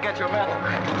 Here's where I get you a medal.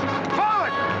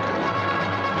 Forward!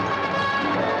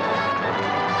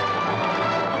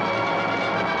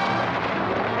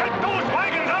 Get those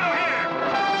wagons out!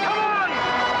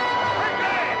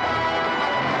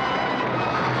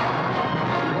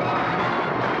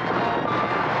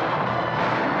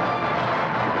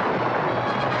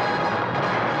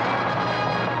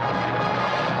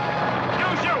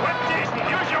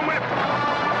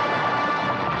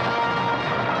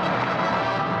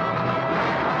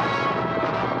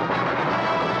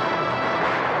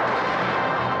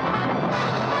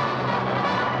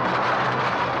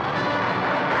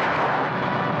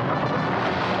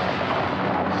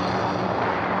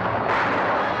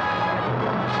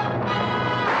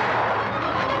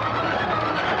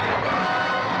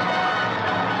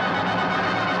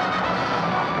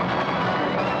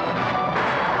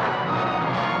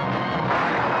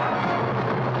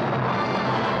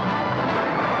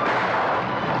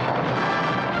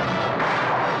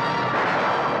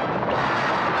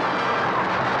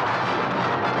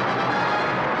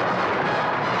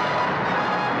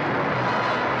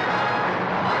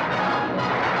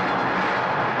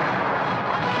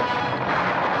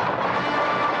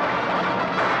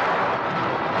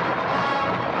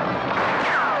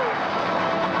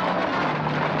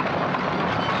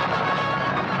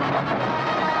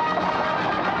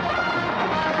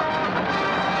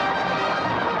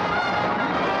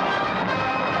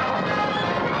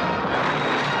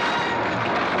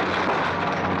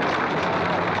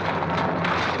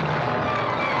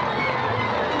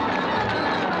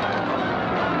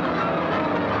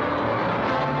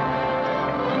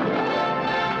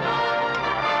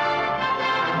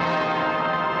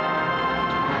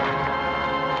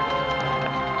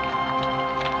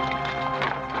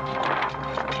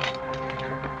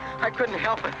 couldn't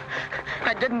help it.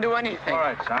 I didn't do anything. All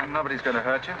right, son. Nobody's going to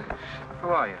hurt you. Who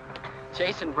are you?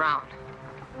 Jason Brown.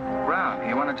 Brown.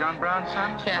 You one of John Brown's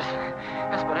sons? Yes.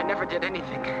 Yes, but I never did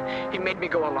anything. He made me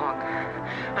go along.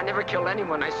 I never killed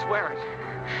anyone, I swear it.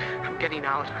 I'm getting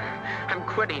out. I'm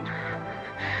quitting.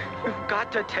 You've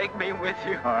got to take me with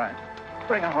you. All right.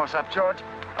 Bring a horse up, George.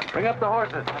 Bring up the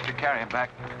horses. Have to carry him back.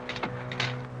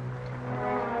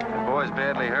 The boy's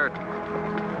badly hurt.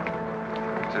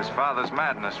 It's his father's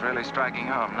madness really striking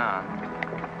home now.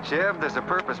 Jeb, there's a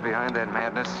purpose behind that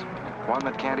madness. One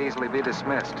that can't easily be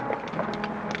dismissed.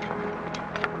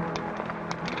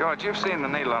 George, you've seen the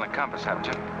needle on a compass, haven't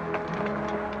you?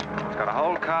 It's got a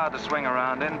whole card to swing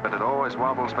around in, but it always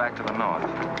wobbles back to the north.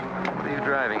 What are you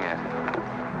driving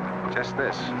at? Just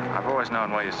this. I've always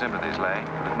known where your sympathies lay,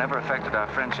 but it never affected our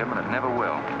friendship, and it never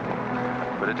will.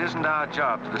 But it isn't our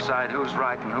job to decide who's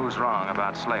right and who's wrong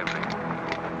about slavery,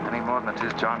 any more than it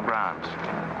is John Brown's.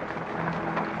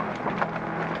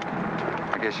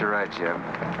 I guess you're right, Jeb.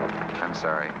 I'm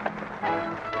sorry.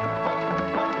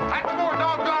 That's more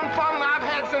doggone fun than I've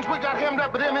had since we got hemmed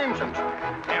up with them engines.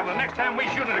 Yeah, well, the next time we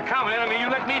shoot at a common enemy, you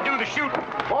let me do the shooting.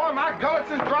 Boy, my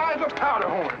gullets as dry as a powder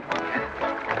horn.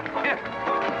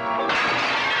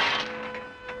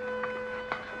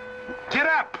 Get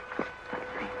up!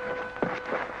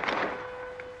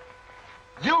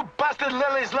 You busted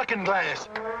Lily's looking glass.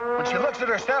 When she looks at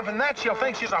herself in that, she'll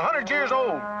think she's 100 years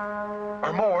old.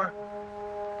 Or more.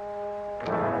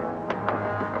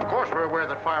 Of course we're aware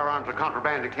that firearms are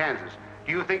contraband in Kansas.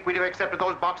 Do you think we'd have accepted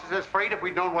those boxes as freight if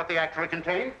we'd known what they actually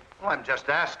contained? Well, I'm just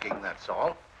asking, that's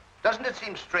all. Doesn't it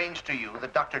seem strange to you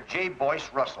that Dr. J. Boyce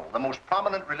Russell, the most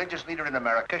prominent religious leader in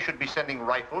America, should be sending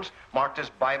rifles marked as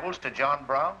Bibles to John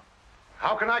Brown?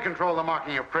 How can I control the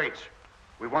marking of crates?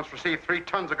 We once received 3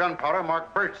 tons of gunpowder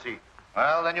marked birdseed.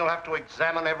 Well, then you'll have to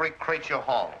examine every crate you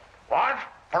haul. What?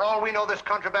 For all we know, this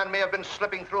contraband may have been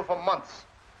slipping through for months.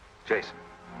 Jason,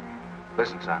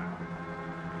 listen, son.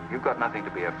 You've got nothing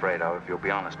to be afraid of if you'll be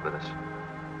honest with us.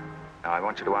 Now, I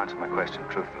want you to answer my question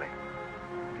truthfully.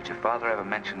 Did your father ever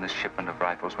mention this shipment of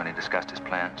rifles when he discussed his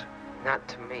plans? Not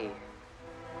to me.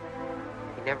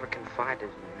 He never confided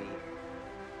in me.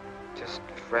 Just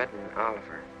Fred and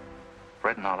Oliver.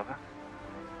 Fred and Oliver?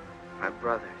 My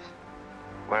brothers.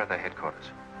 Where are their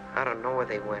headquarters? I don't know where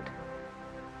they went.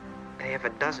 They have a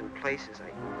dozen places.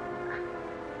 I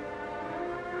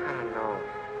don't know.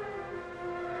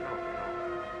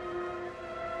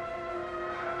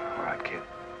 All right, kid.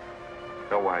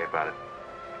 Don't worry about it.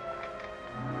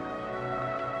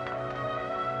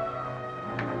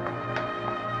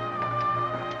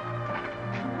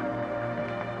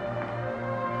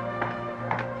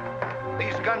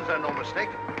 These guns are no mistake.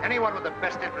 Anyone with the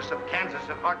best interests of Kansas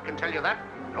at heart can tell you that.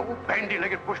 No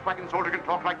bandy-legged bushwhacking soldier can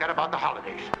talk like that about the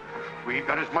holidays. We've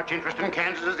got as much interest in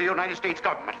Kansas as the United States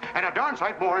government, and a darn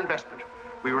sight more investment.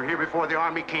 We were here before the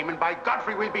Army came, and by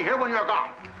Godfrey, we'll be here when you're gone.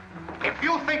 If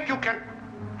you think you can...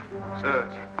 Sir.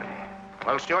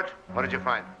 Well, Stuart, what did you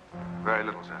find? Very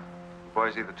little, sir. The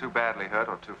boy's either too badly hurt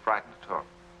or too frightened to talk.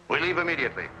 We leave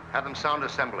immediately. Have them sound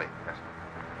assembly. Yes, sir.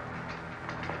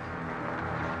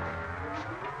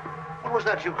 What was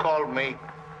that you called me?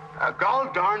 A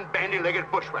gall-darn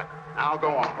bandy-legged bushwhacker. Now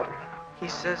go on. He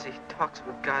says he talks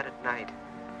with God at night.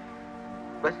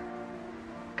 But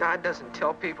God doesn't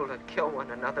tell people to kill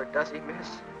one another, does he,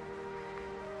 miss?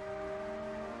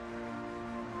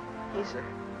 He's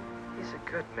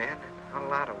a good man in a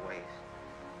lot of ways.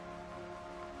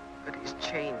 But he's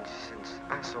changed since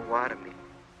Osawatomie.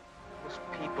 Those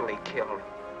people he killed.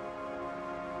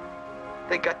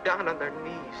 They got down on their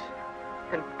knees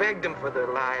and begged him for their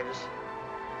lives.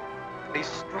 And he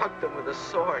struck them with a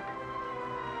sword.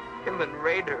 Him and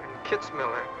Rader and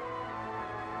Kitzmiller.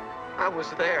 I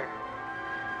was there.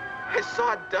 I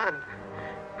saw it done.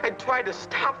 I tried to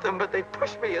stop them, but they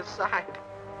pushed me aside.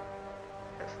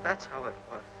 That's how it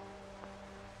was.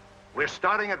 We're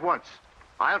starting at once.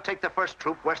 I'll take the first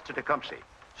troop west to Tecumseh.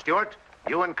 Stuart,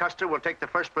 you and Custer will take the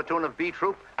first platoon of B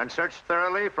Troop and search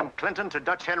thoroughly from Clinton to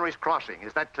Dutch Henry's Crossing.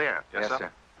 Is that clear? Yes,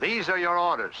 sir. These are your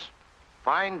orders.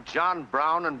 Find John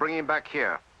Brown and bring him back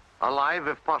here, alive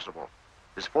if possible.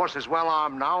 His force is well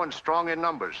armed now and strong in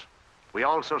numbers. We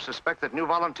also suspect that new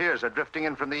volunteers are drifting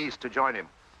in from the east to join him.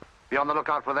 Be on the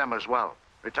lookout for them as well.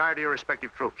 Retire to your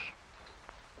respective troops.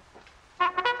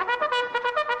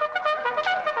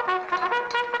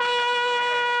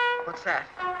 What's that?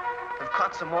 They've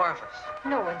caught some more of us.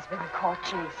 No one's been caught,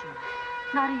 Jason.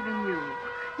 Not even you.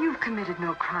 You've committed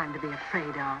no crime to be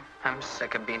afraid of. I'm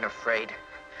sick of being afraid.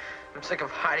 I'm sick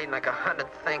of hiding like a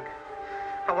hunted thing.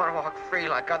 I want to walk free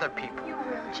like other people. You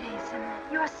will, Jason.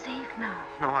 You're safe now.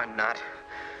 No, I'm not.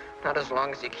 Not as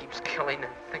long as he keeps killing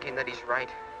and thinking that he's right.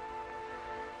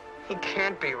 He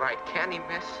can't be right, can he,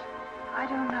 miss? I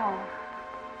don't know.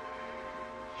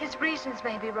 His reasons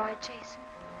may be right, Jason.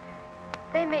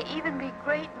 They may even be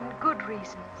great and good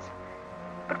reasons.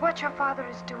 But what your father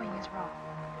is doing is wrong.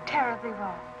 Terribly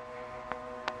wrong.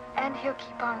 And he'll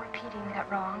keep on repeating that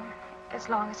wrong as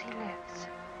long as he lives.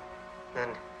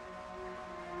 Then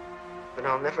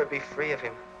I'll never be free of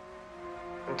him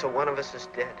until one of us is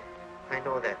dead. I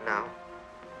know that now.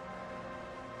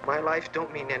 My life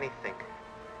don't mean anything.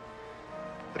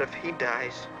 But if he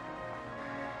dies,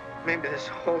 maybe this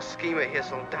whole scheme of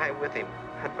his will die with him.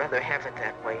 I'd rather have it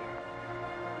that way.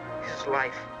 His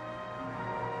life.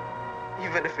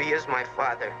 Even if he is my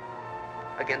father,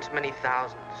 against many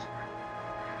thousands.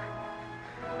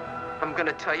 I'm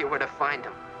gonna tell you where to find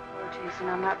him. Oh, Jason,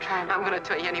 I'm not trying to... I'm gonna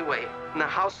tell you anyway. In the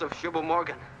house of Shubal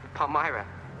Morgan, Palmyra.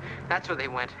 That's where they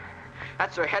went.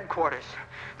 That's their headquarters.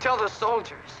 Tell the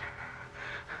soldiers.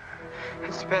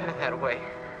 It's better that way.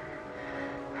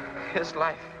 His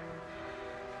life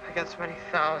against many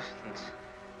thousands.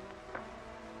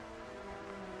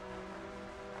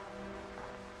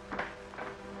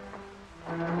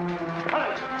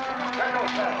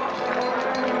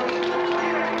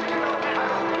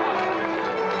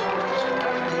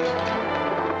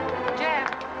 Jeb.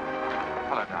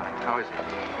 Hello, darling. How is he?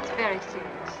 It's very serious.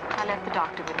 I left the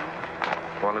doctor with him.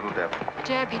 Poor little devil.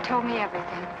 Jeb, he told me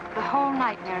everything. The whole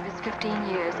nightmare of his 15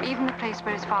 years, even the place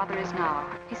where his father is now.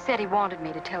 He said he wanted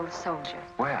me to tell the soldiers.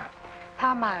 Where?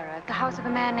 Palmyra, at the house of a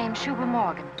man named Shubal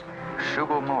Morgan.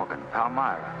 Shubal Morgan,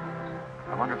 Palmyra.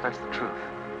 I wonder if that's the truth.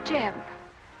 Jeb,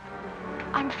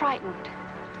 I'm frightened.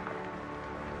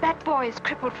 That boy is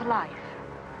crippled for life.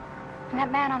 And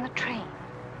that man on the train,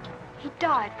 he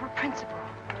died for a principle.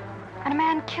 And a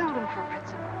man killed him for a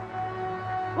principle.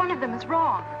 One of them is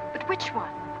wrong, but which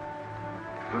one?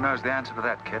 Who knows the answer to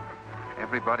that, kid?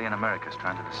 Everybody in America's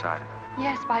trying to decide it.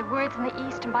 Yes, by words in the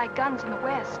East and by guns in the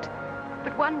West.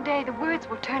 But one day the words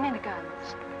will turn into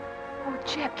guns. Oh,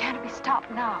 Jeb, can't it be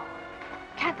stopped now?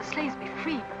 Can't the slaves be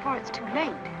freed before it's too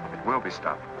late? It will be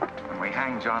stopped when we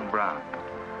hang John Brown.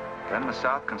 Then the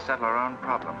South can settle our own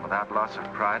problem without loss of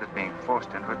pride at being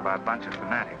forced into it by a bunch of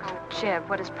fanatics. Oh, Jeb,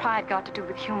 what has pride got to do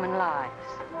with human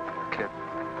lives? Kid,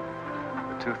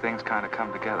 the two things kind of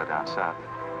come together down south.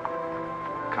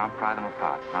 Can't pry them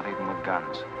apart, not even with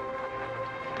guns.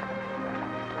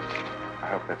 I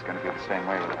hope that's going to be the same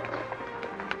way with us.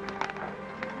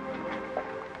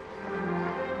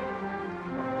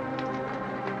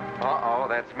 Uh-oh,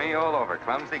 that's me all over,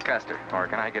 clumsy Custer. Or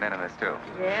can I get into this, too?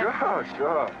 Yeah?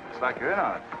 Sure. It's like you're in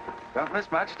on it. Don't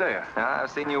miss much, do you?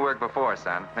 I've seen you work before,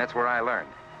 son. That's where I learned.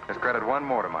 Just credit one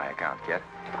more to my account, kid.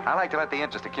 I like to let the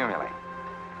interest accumulate.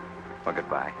 Well,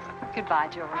 goodbye. Goodbye,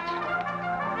 George.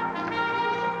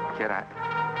 Kid,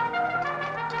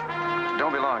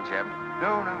 don't be long, Jeb.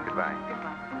 No. Goodbye.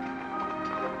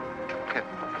 Kid,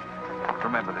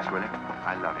 remember this, will you?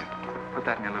 I love you. Put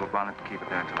that in your little bonnet and keep it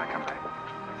there until I come back.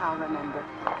 I'll remember.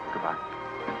 Goodbye.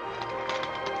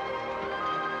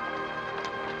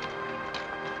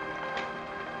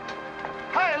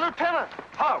 Hi, Lieutenant.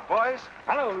 Hello, boys.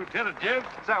 Hello, Lieutenant Jeb.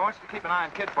 Say, I want you to keep an eye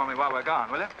on Kid for me while we're gone,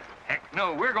 will you? Heck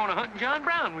no, we're going to hunt John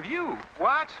Brown with you.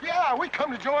 What? Yeah, we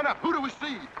come to join up. Who do we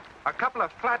see? A couple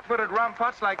of flat-footed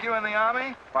rumputs like you in the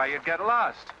Army? Why, you'd get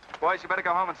lost. Boys, you better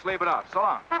go home and sleep it off. So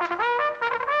long.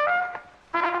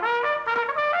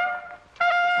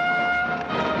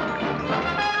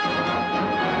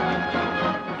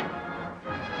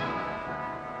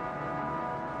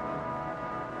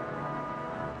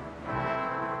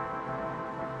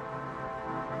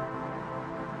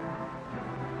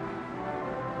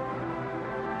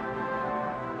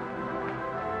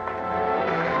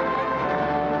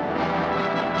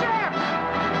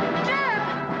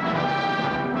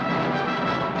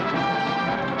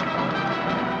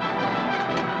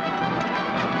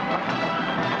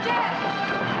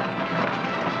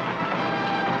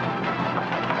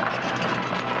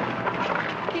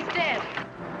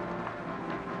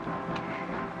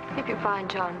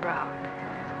 John Brown.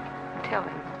 Tell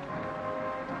him.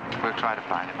 We'll try to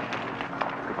find him.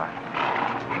 Goodbye.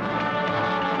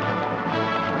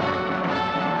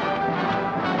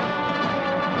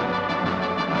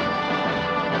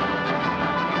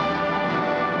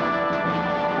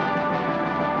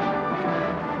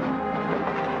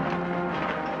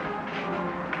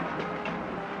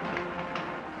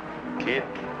 Kid,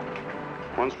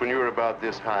 once when you were about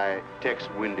this high, Tex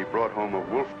Windy brought home a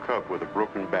wolf cub with a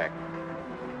broken back.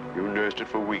 You nursed it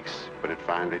for weeks, but it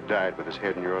finally died with its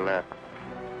head in your lap.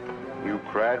 You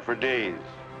cried for days,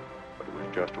 but it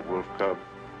was just a wolf cub.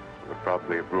 Would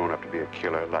probably have grown up to be a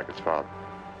killer like his father.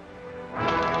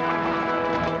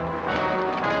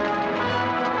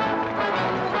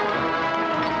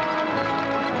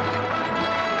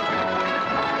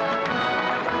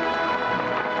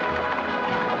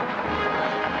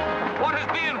 What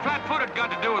has being flat-footed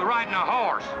got to do with riding a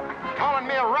horse? Calling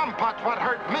me a rumput's what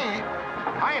hurt me.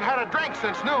 I ain't had a drink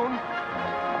since noon.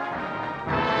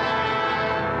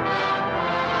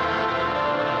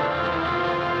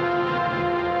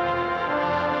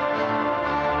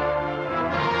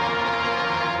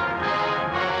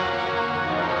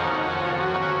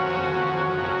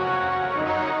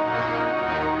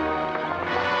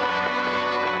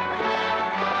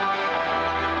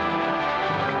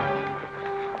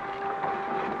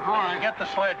 All right, get the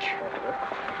sledge.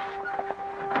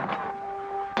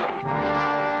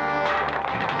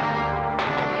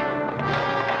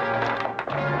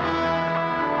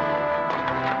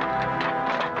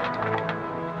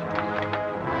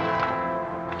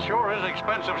 Sure is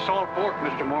expensive salt pork,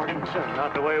 Mr. Morgan.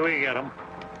 Not the way we get them.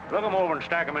 Look them over and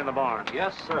stack them in the barn.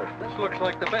 Yes, sir. This looks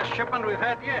like the best shipment we've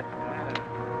had yet.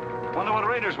 Wonder what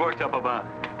Rader's worked up about.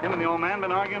 Him and the old man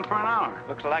been arguing for an hour.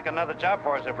 Looks like another job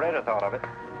for us if Rader thought of it.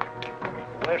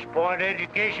 West Point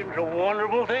education's a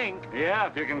wonderful thing. Yeah,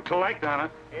 if you can collect on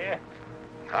it. Yeah.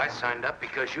 I signed up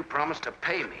because you promised to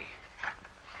pay me.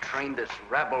 Trained this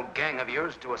rabble gang of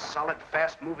yours to a solid,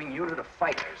 fast-moving unit of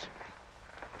fighters.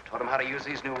 Taught them how to use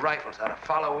these new rifles, how to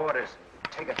follow orders,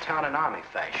 and take a town in army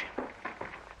fashion.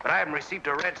 But I haven't received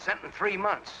a red cent in 3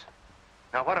 months.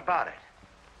 Now, what about it?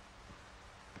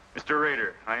 Mr.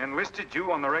 Rader, I enlisted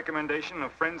you on the recommendation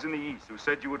of friends in the East who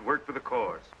said you would work for the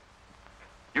cause.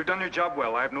 You've done your job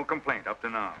well. I have no complaint up to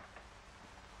now.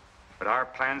 But our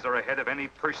plans are ahead of any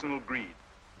personal greed.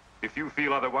 If you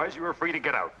feel otherwise, you are free to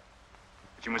get out.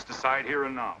 But you must decide here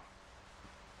and now.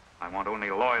 I want only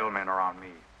loyal men around me.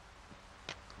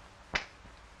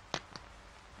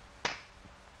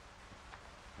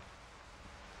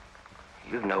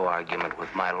 You've no argument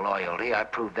with my loyalty. I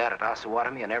proved that at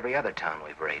Osawatomie and every other town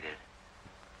we've raided.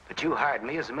 But you hired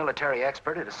me as a military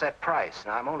expert at a set price.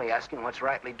 Now, I'm only asking what's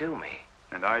rightly due me.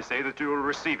 And I say that you will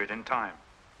receive it in time.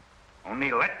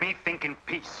 Only let me think in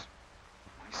peace.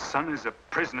 My son is a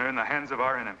prisoner in the hands of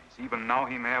our enemies. Even now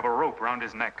he may have a rope around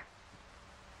his neck.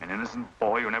 An innocent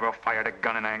boy who never fired a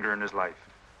gun in anger in his life.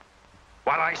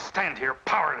 While I stand here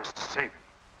powerless to save him.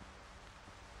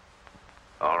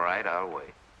 All right, I'll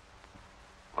wait.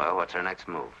 Well, what's our next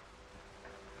move?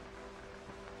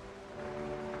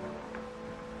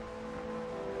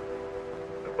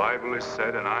 The Bible has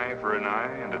said an eye for an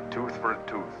eye and a tooth for a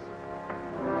tooth.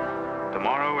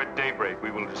 Tomorrow at daybreak,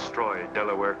 we will destroy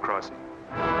Delaware Crossing.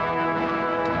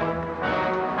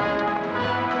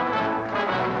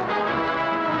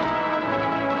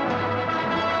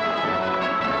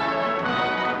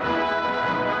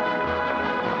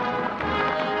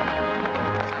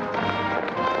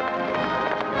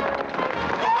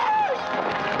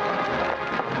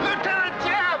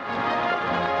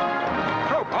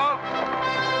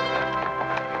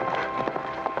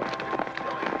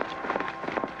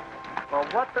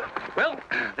 Well,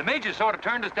 the major sort of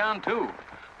turned us down, too.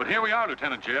 But here we are,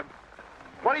 Lieutenant Jeb.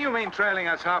 What do you mean trailing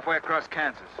us halfway across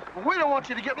Kansas? We don't want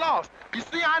you to get lost. You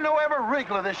see, I know every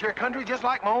wrinkle of this here country just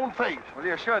like my own face. Well,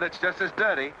 you're sure that's just as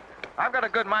dirty? I've got a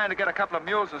good mind to get a couple of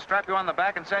mules and strap you on the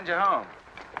back and send you home.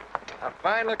 A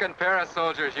fine-looking pair of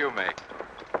soldiers you make.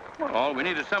 Well, all we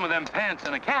need is some of them pants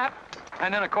and a cap.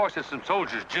 And then, of course, if some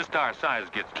soldiers just our size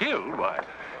gets killed, why...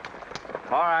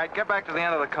 All right, get back to the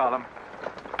end of the column.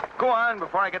 Go on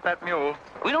before I get that mule.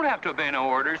 We don't have to obey no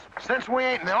orders. Since we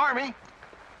ain't in the Army.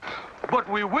 But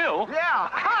we will. Yeah.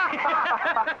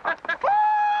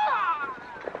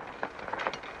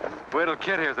 Wait till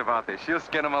Kid hears about this. She'll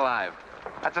skin him alive.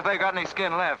 That's if they got any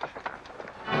skin left.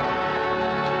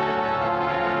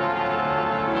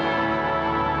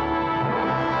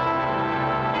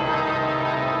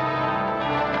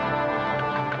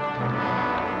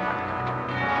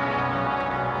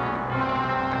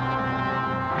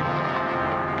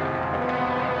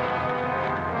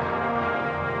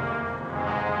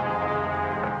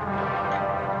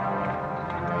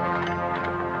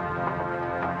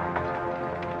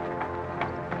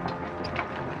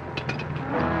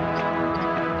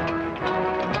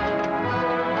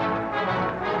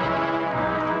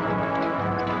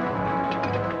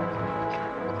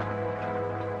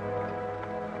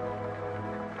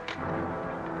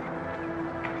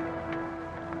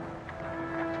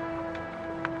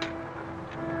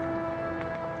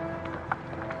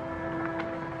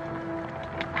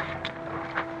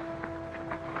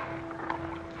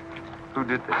 Who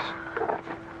did this?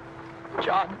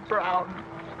 John Brown.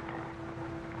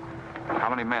 How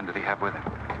many men did he have with him?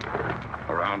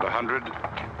 Around 100,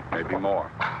 maybe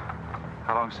more.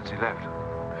 How long since he left?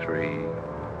 3,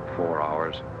 4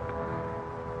 hours.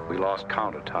 We lost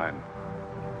count of time.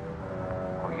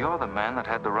 Oh, you're the man that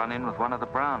had to run in with one of the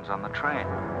Browns on the train.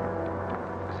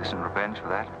 Is this in revenge for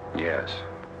that? Yes.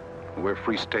 We're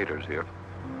free staters here.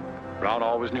 Brown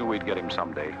always knew we'd get him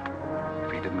someday,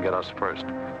 if he didn't get us first.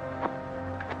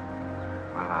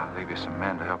 Well, I'll leave you some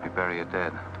men to help you bury your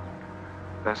dead.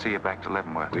 They'll see you back to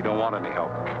Leavenworth. We don't want any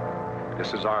help.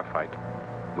 This is our fight.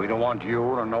 We don't want you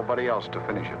or nobody else to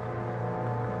finish it.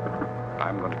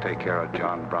 I'm going to take care of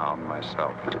John Brown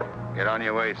myself. Get on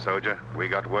your way, soldier. We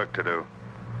got work to do.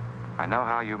 I know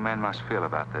how you men must feel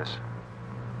about this.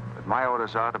 But my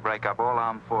orders are to break up all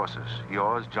armed forces.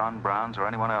 Yours, John Brown's, or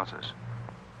anyone else's.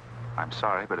 I'm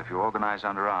sorry, but if you organize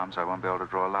under arms, I won't be able to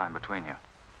draw a line between you.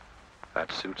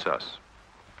 That suits us,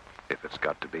 if it's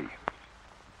got to be.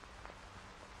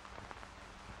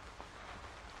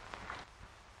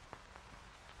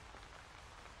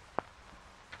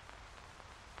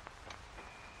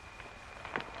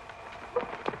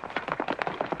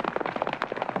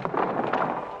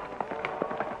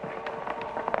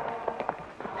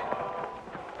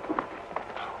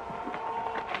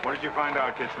 What did you find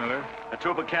out, Kitzmiller? A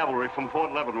troop of cavalry from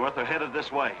Fort Leavenworth are headed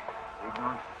this way.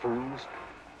 Ignorant fools.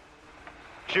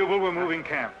 Jubal, we're moving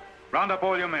camp. Round up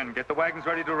all your men. Get the wagons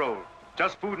ready to roll.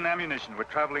 Just food and ammunition. We're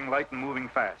traveling light and moving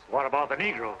fast. What about the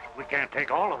Negroes? We can't take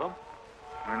all of them.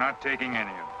 We're not taking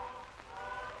any of them.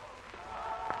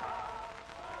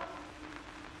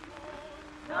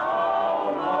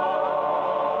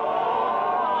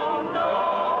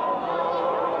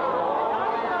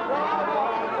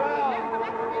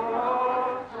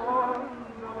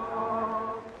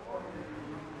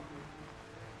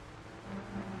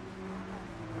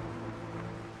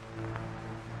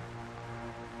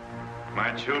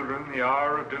 My children, the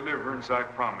hour of deliverance I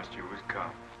promised you was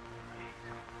come.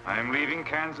 I am leaving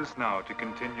Kansas now to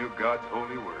continue God's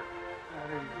holy work.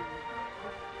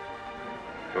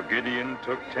 For Gideon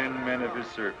took 10 men of his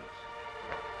servants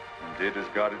and did as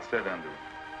God had said unto him.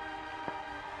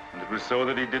 And it was so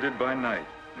that he did it by night.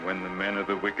 And when the men of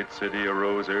the wicked city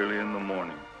arose early in the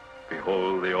morning,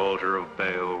 behold, the altar of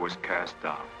Baal was cast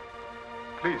down.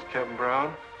 Please, Captain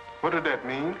Brown, what did that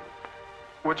mean?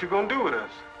 What you gonna do with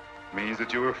us? Means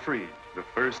that you are free, the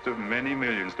first of many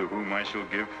millions to whom I shall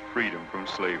give freedom from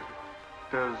slavery.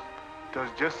 Does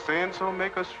just saying so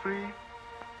make us free?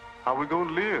 How we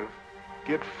gonna live?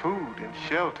 Get food and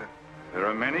shelter? There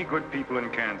are many good people in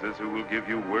Kansas who will give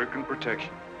you work and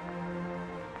protection.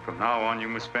 From now on, you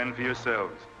must fend for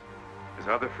yourselves, as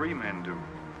other free men do.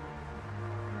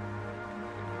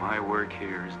 My work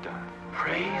here is done.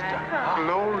 Praise God.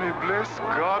 Glory, bless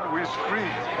God, we's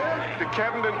free. The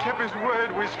captain done kept his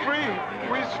word, we's free.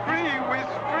 We's free,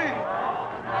 we's free.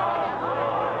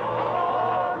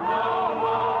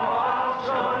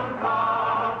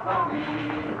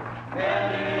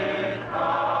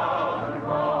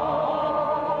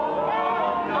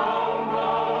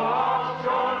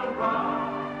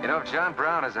 You know, if John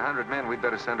Brown has 100 men, we'd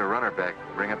better send a runner back,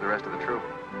 bring up the rest of the troop.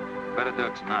 Better do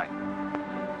it tonight.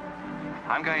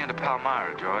 I'm going into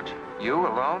Palmyra, George. You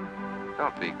alone?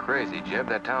 Don't be crazy, Jeb.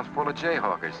 That town's full of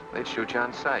jayhawkers. They'd shoot you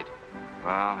on sight.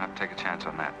 Well, I'll have to take a chance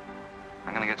on that.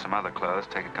 I'm going to get some other clothes,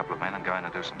 take a couple of men, and go in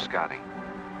and do some scouting.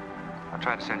 I'll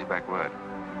try to send you back word.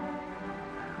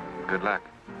 Good luck.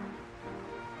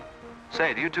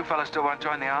 Say, do you two fellas still want to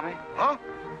join the Army? Huh?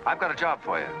 I've got a job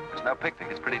for you. It's no picnic.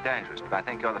 It's pretty dangerous, but I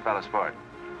think you're the fellas for it.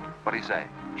 What do you say?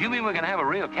 You mean we're gonna have a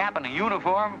real cap and a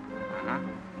uniform? Mm-hmm.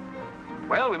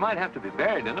 Well, we might have to be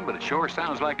buried in them, but it sure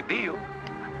sounds like a deal.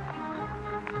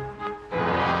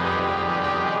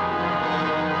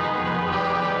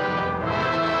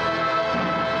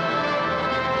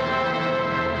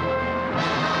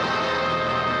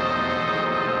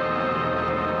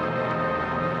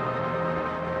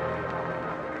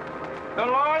 The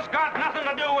law's got nothing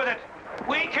to do with it.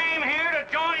 We came here to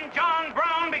join John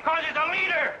Brown because he's a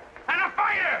leader and a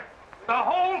fighter. The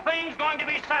whole thing's going to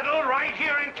be settled right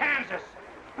here in Kansas.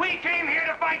 We came here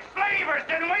to fight slavers,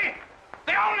 didn't we?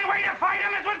 The only way to fight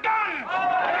them is with guns.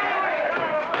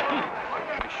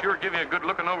 Sure give you a good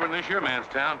looking over in this here man's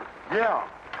town. Yeah,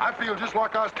 I feel just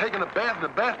like I was taking a bath in a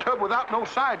bathtub without no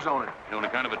sides on it. The only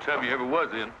kind of a tub you ever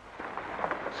was in.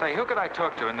 Say, who could I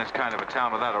talk to in this kind of a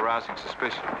town without arousing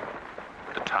suspicion?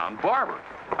 The town barber.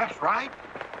 That's right.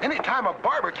 Anytime a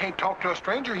barber can't talk to a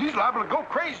stranger, he's liable to go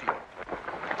crazy.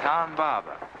 Town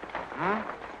barber. Hmm?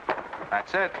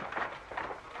 That's it.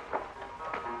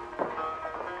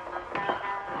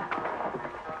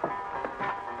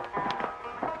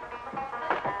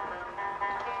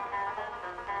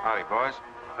 Howdy, boys.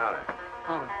 Howdy.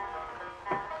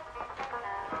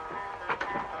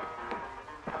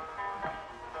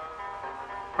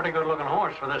 Pretty good-looking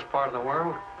horse for this part of the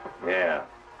world. Yeah.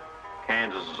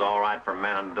 Kansas is all right for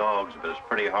men and dogs, but it's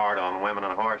pretty hard on women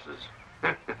and horses.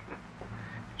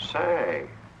 Say,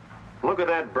 look at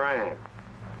that brand.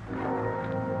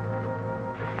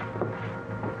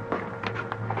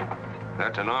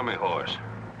 That's an army horse.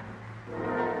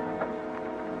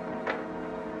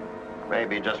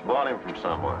 Maybe you just bought him from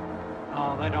someone.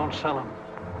 Oh, they don't sell them.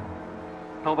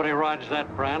 Nobody rides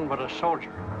that brand but a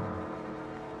soldier.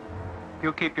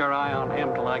 You keep your eye on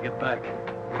him till I get back.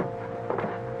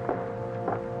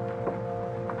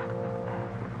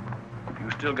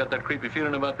 You still got that creepy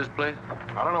feeling about this place?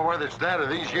 I don't know whether it's that or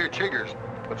these here chiggers,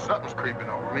 but something's creeping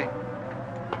over me.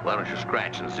 Why don't you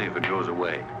scratch and see if it goes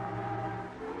away?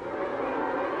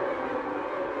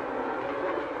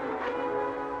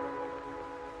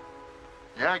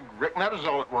 Yeah, I reckon that is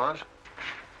all it was.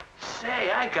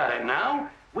 Say, I got it now.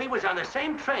 We was on the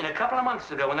same train a couple of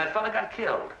months ago when that fella got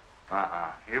killed.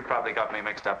 You probably got me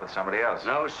mixed up with somebody else.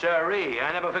 No, sirree.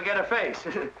 I never forget a face.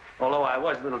 Although I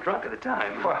was a little drunk at the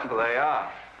time. Well, they are.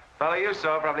 Fella you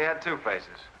saw probably had two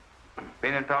faces.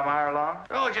 Been in Palmyra long?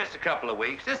 Oh, just a couple of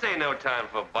weeks. This ain't no time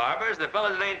for barbers. The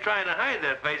fellas that ain't trying to hide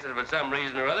their faces for some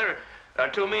reason or other are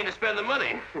too mean to spend the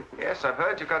money. Yes, I've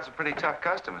heard you've got some pretty tough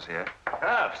customers here.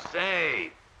 Tough,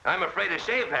 say. I'm afraid to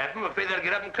shave half of them, afraid they'll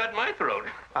get up and cut my throat.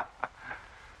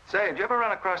 Say, did you ever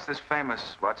run across this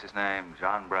famous, what's his name,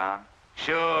 John Brown?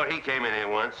 Sure, he came in here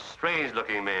once.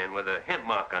 Strange-looking man with a hemp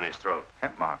mark on his throat.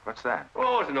 Hemp mark? What's that?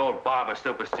 Oh, it's an old barber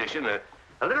superstition. A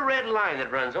little red line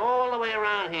that runs all the way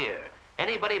around here.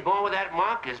 Anybody born with that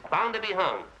mark is bound to be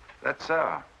hung. That's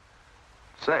so.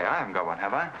 Say, I haven't got one,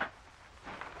 have I?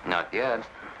 Not yet.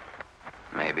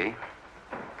 Maybe.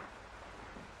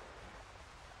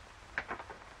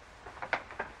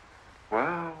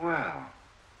 Well, well.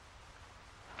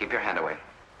 Keep your hand away.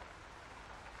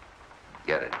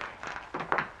 Get it.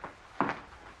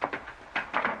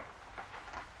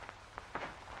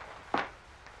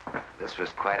 This was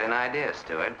quite an idea,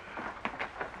 Stuart.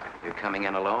 You're coming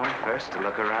in alone first to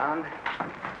look around?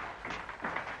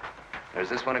 Or is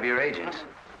this one of your agents?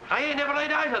 I ain't never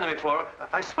laid eyes on him before.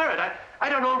 I swear it. I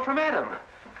don't know him from Adam.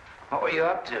 What were you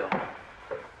up to?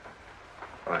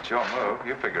 Well, it's your move.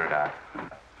 You figure it out.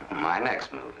 My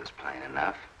next move is plain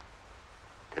enough.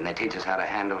 Didn't they teach us how to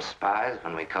handle spies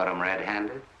when we caught them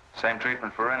red-handed? Same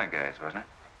treatment for renegades, wasn't it?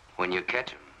 When you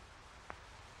catch them.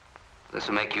 This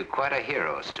will make you quite a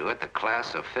hero, Stuart. The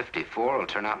class of '54 will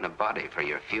turn out in a body for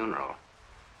your funeral.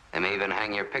 They may even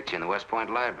hang your picture in the West Point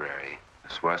Library.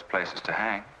 There's worse places to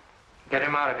hang. Get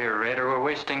him out of here, Raider. We're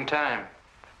wasting time.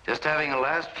 Just having a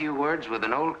last few words with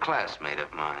an old classmate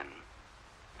of mine.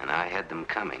 And I had them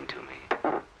coming to me.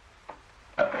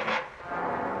 Come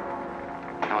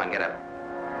on, get up.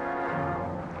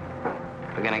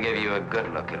 We're gonna give you a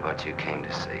good look at what you came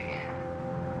to see.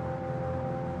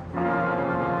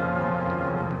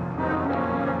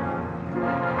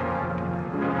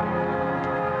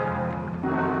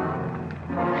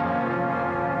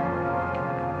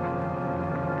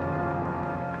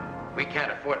 We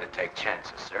can't afford to take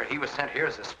chances, sir. He was sent here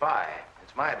as a spy.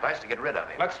 It's my advice to get rid of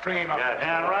him. Let's train up.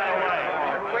 And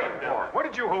right away. Wait for it. What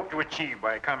did you hope to achieve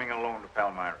by coming alone to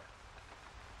Palmyra?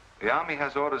 The Army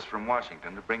has orders from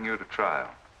Washington to bring you to trial.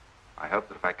 I hope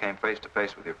that if I came face to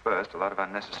face with you first, a lot of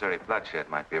unnecessary bloodshed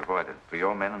might be avoided for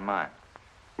your men and mine.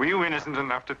 Were you innocent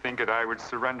enough to think that I would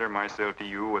surrender myself to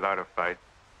you without a fight?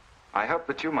 I hope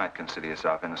that you might consider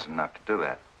yourself innocent enough to do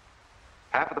that.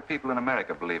 Half of the people in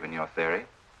America believe in your theory.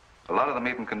 A lot of them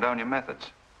even condone your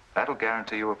methods. That'll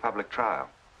guarantee you a public trial.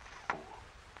 Fool.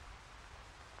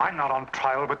 I'm not on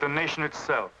trial, but the nation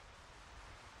itself.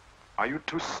 Are you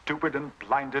too stupid and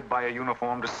blinded by a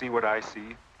uniform to see what I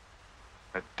see?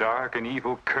 A dark and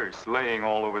evil curse laying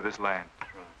all over this land.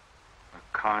 A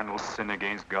carnal sin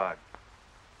against God.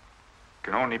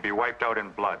 Can only be wiped out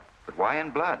in blood. But why in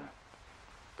blood?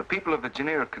 The people of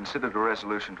Virginia have considered a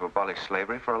resolution to abolish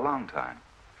slavery for a long time.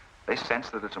 They sense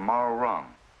that it's a moral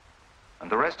wrong. And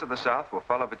the rest of the South will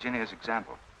follow Virginia's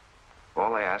example.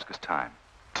 All they ask is time.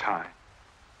 Time?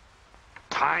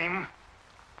 Time?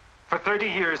 For 30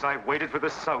 years, I've waited for the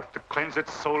South to cleanse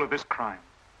its soul of this crime.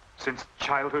 Since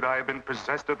childhood, I have been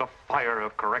possessed of the fire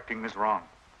of correcting this wrong.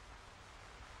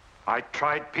 I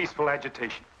tried peaceful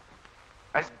agitation.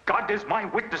 As God is my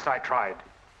witness, I tried.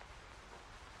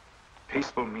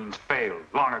 Peaceful means failed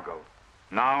long ago.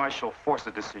 Now I shall force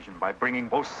a decision by bringing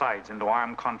both sides into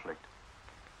armed conflict.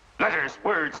 Letters,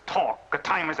 words, talk. The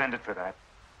time has ended for that.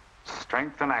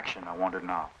 Strength and action are wanted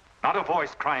now. Not a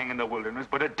voice crying in the wilderness,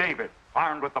 but a David,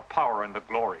 armed with the power and the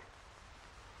glory.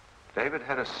 David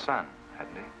had a son,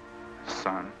 hadn't he?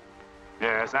 Son?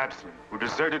 Yes, Absalom, who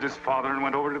deserted his father and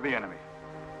went over to the enemy.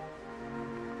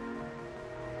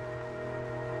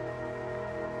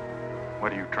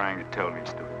 What are you trying to tell me,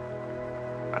 Stuart?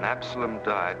 And Absalom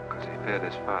died because he feared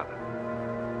his father.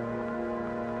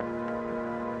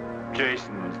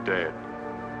 Jason is dead.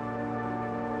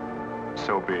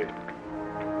 So be it.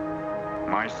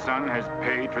 My son has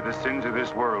paid for the sins of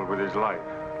this world with his life,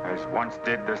 as once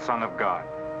did the Son of God.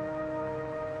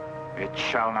 It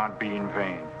shall not be in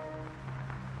vain.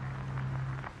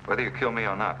 Whether you kill me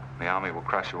or not, the army will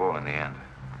crush you all in the end.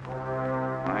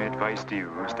 My advice to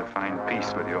you is to find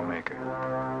peace with your Maker.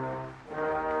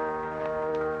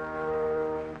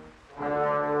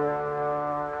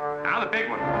 Now the big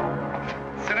one.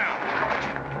 Sit down.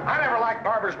 I never liked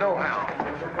barbers no-how.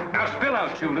 Now spill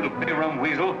out, you little bay-rum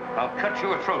weasel. I'll cut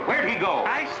your throat. Where'd he go?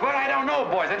 I swear I don't know,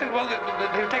 boys. I think, well,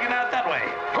 they were taken out that way.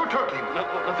 Who took him?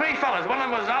 The three fellas. One of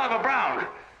them was Oliver Brown.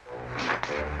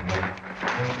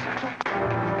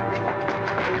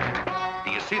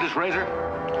 Do you see this razor?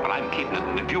 Well, I'm keeping it,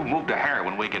 and if you move a hair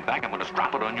when we get back, I'm going to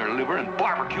strap it on your liver and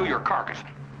barbecue your carcass.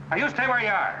 Now you stay where you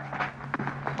are.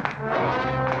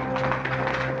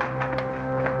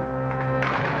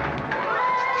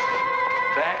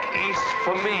 Back east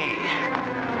for me.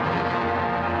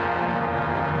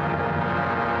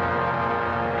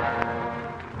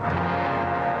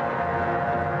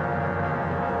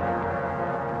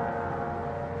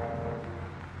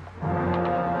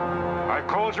 I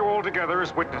called you all together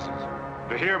as witnesses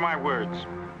to hear my words.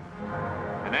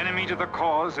 An enemy to the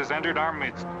cause has entered our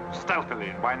midst, stealthily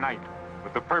and by night,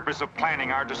 with the purpose of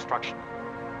planning our destruction.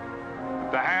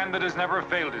 The hand that has never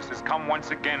failed us has come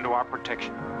once again to our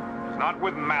protection. It is not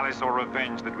with malice or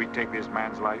revenge that we take this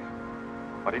man's life,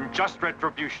 but in just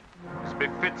retribution, as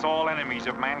befits all enemies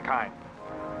of mankind,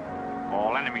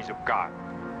 all enemies of God.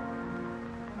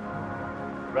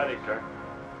 Ready, sir.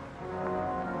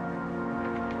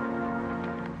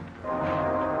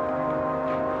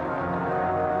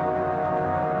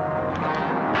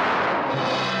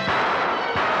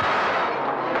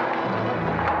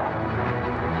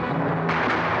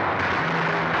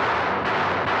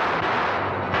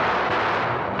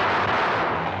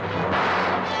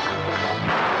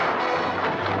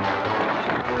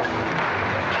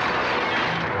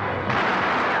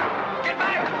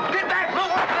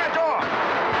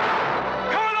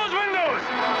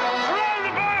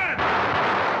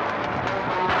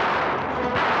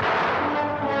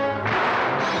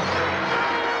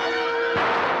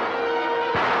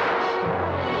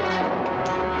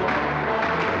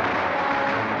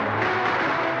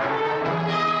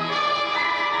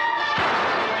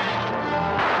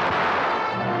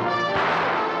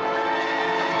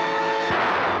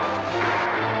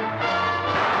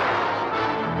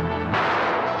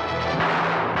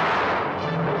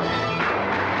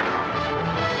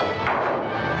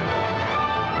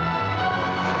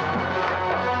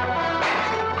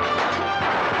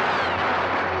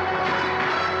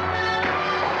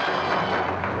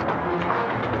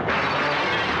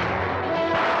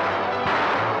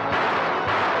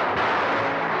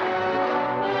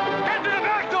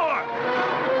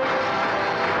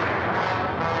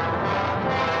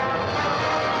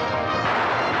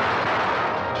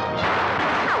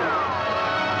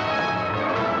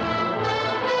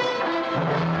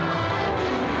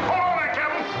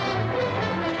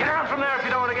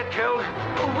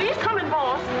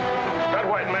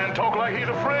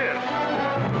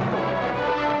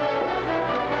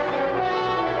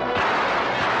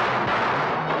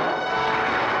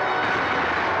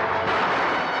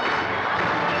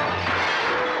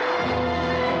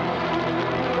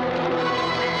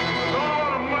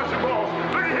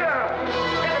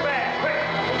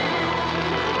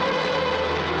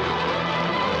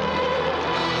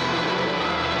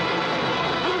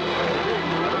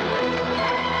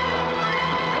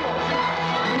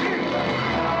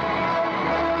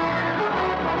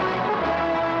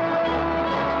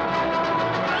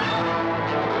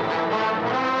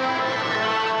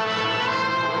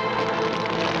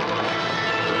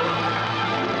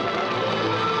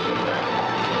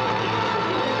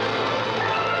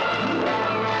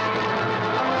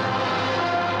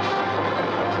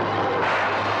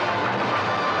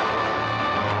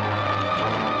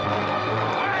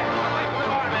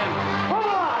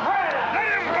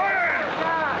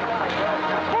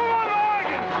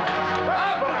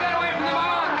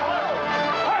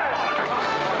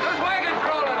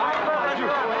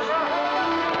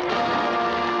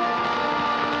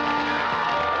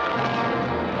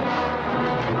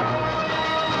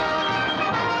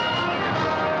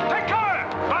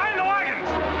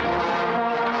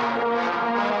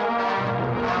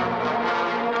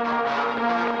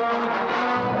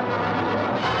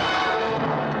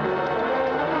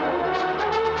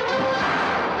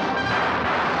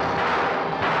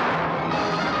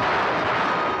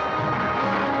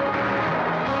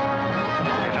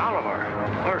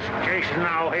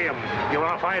 You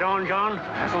want to fight on, John?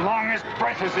 As long as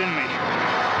breath is in me.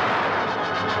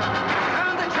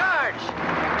 Sound the charge!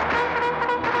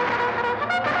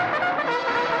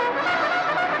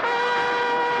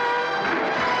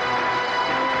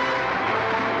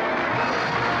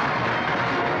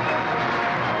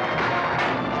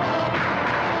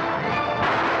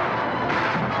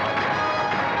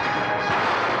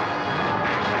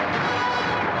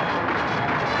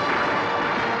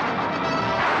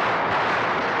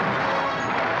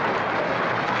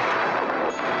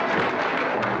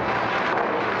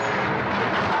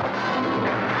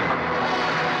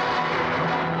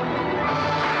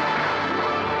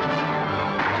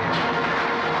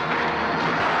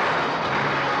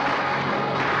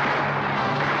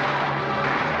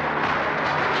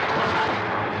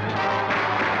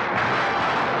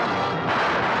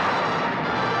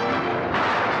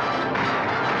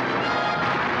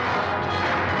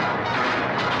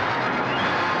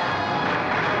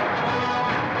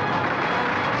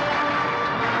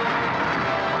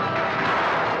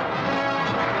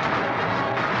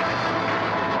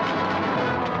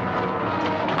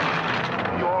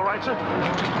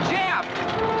 Jeb!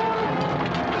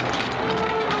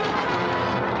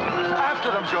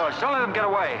 After them, George. Don't let them get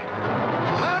away.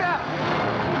 Load up!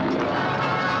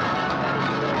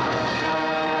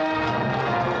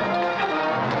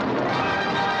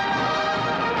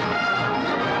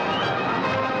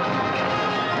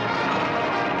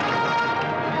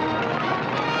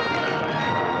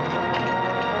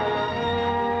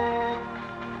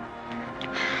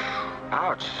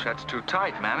 Ouch, that's too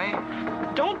tight, Mammy.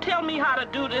 Don't tell me how to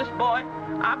do this, boy.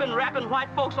 I've been wrapping white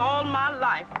folks all my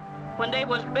life. When they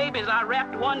was babies, I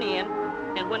wrapped one end,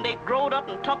 and when they growed up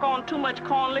and took on too much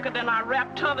corn liquor, then I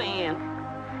wrapped t'other end.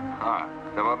 Huh.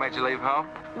 So what made you leave home?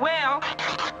 Well,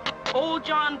 old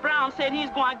John Brown said he's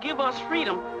going to give us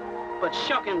freedom. But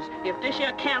shuckins, if this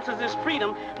here Kansas is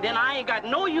freedom, then I ain't got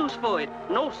no use for it.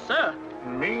 No, sir.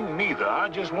 Me neither. I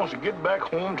just want to get back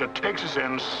home to Texas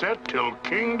and set till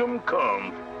kingdom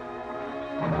come.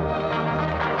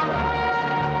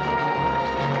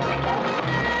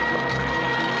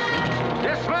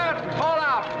 Dismount and fall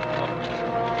out.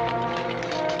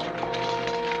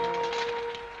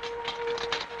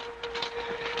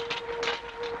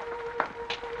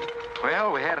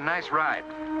 Well, we had a nice ride.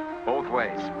 Both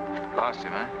ways. Lost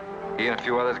him, huh? He and a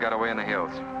few others got away in the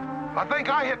hills. I think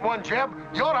I hit one, Jeb.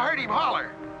 You ought to heard him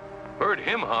holler. Heard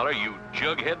him holler, you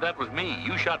jughead. That was me.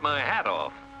 You shot my hat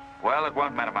off. Well, it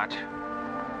won't matter much.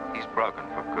 He's broken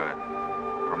for good.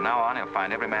 From now on, he'll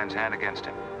find every man's hand against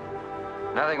him.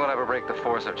 Nothing will ever break the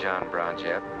force of John Brown,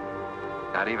 Jeb.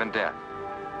 Not even death.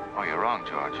 Oh, you're wrong,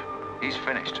 George. He's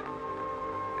finished.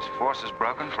 His force is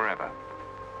broken forever.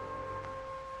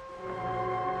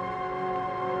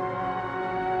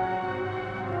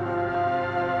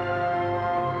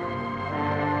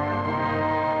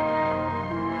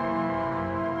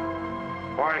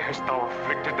 Why hast thou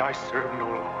afflicted thy servant, O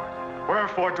Lord?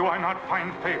 Wherefore do I not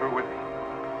find favor with thee?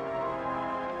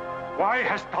 Why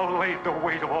hast thou laid the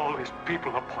weight of all this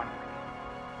people upon me?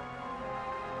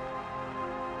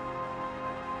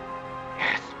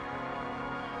 Yes.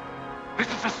 This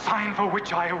is a sign for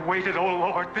which I have waited, O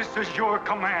Lord. This is your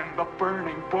command, the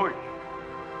burning bush.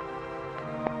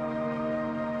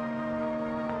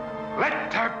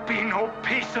 Let there be no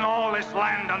peace in all this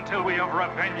land until we have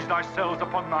revenged ourselves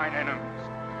upon thine enemies.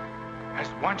 As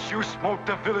once you smote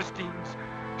the Philistines,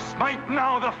 smite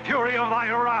now the fury of thy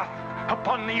wrath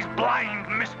upon these blind,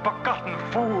 misbegotten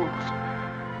fools.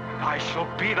 And I shall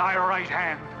be thy right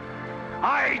hand.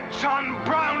 I, John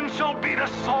Brown, shall be the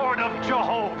sword of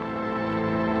Jehovah.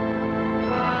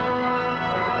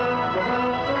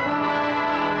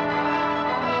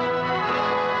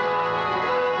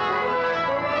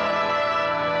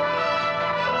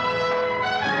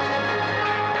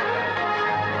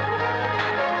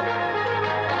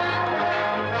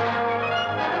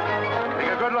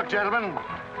 Gentlemen,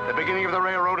 the beginning of the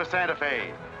railroad to Santa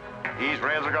Fe. These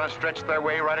rails are going to stretch their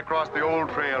way right across the old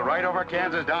trail, right over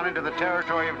Kansas, down into the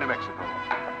territory of New Mexico.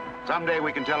 Someday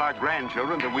we can tell our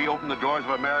grandchildren that we opened the doors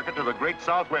of America to the great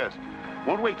Southwest.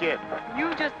 Won't we, kid?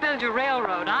 You just build your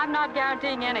railroad. I'm not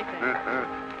guaranteeing anything.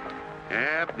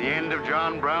 Yep, the end of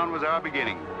John Brown was our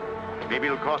beginning. Maybe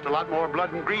it'll cost a lot more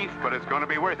blood and grief, but it's going to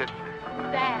be worth it.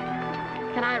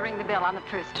 Dad, can I ring the bell on the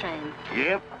first train?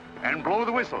 Yep, and blow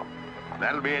the whistle.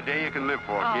 That'll be a day you can live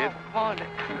for, kid. Won't it?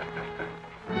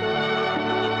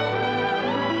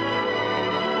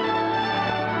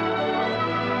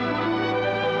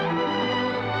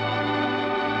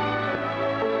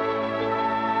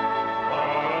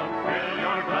 Fill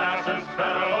your glasses,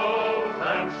 fellows,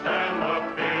 and stand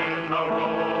up in a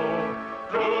row.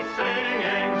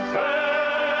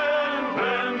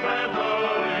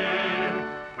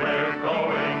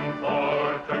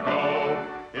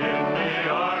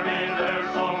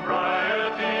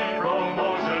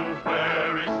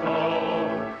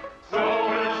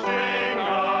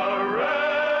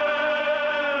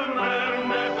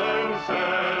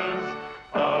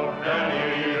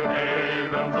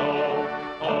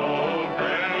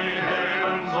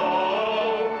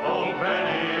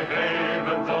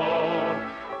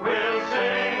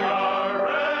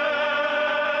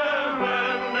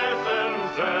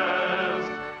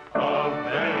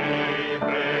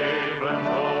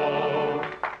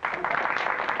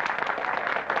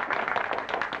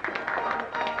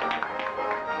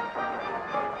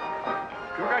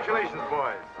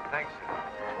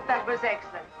 was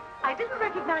excellent. I didn't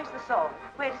recognize the song.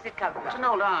 Where does it come from? It's an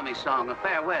old Army song, a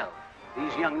farewell.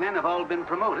 These young men have all been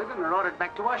promoted and are ordered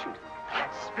back to Washington.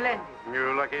 That's splendid.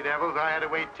 You lucky devils, I had to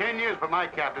wait 10 years for my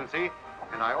captaincy,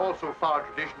 and I also followed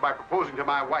tradition by proposing to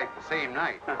my wife the same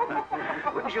night.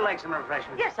 Wouldn't you like some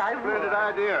refreshments? Yes, I would. Splendid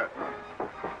idea.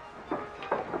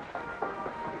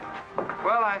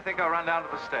 Well, I think I'll run down to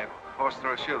the stable. Horse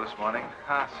threw a shoe this morning.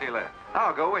 I'll see you later.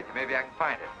 I'll go with you. Maybe I can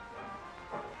find it.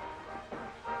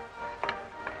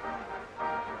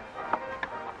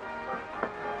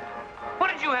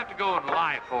 What did you have to go and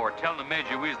lie for, telling the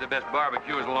Major we was the best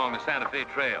barbecuers along the Santa Fe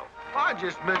Trail? I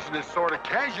just mentioned it sort of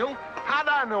casual. How'd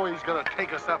I know he's gonna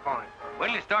take us up on it? Wait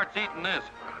till he starts eating this.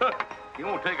 He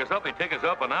won't take us up, he'll take us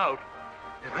up and out.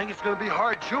 You think it's gonna be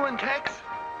hard chewing, Tex?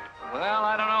 Well,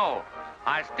 I don't know.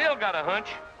 I still got a hunch.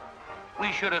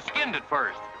 We should have skinned it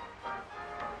first.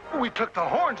 We took the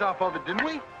horns off of it, didn't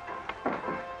we?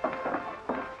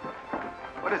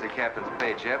 What is the captain's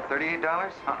pay, Jeb?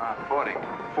 $38? 40.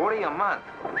 40 a month.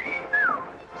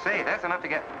 Say, that's enough to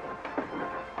get...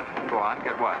 Go on,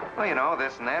 get what? Well, you know,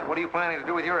 this and that. What are you planning to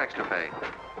do with your extra pay?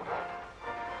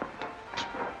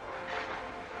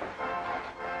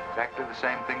 Exactly the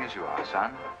same thing as you are,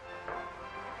 son.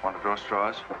 Want to throw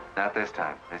straws? Not this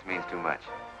time. This means too much.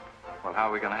 Well, how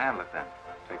are we going to handle it, then?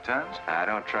 Take turns? I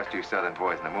don't trust you southern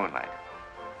boys in the moonlight.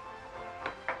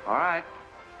 All right.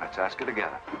 Let's ask it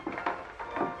together.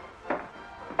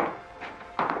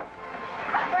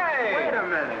 Hey! Wait a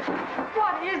minute.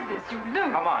 What is this, you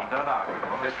loon? Come on, don't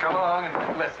argue. Just come along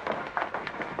and listen.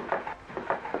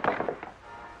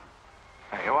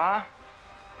 There you are.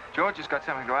 George has got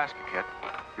something to ask you, Kit.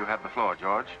 You have the floor,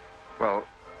 George. Well,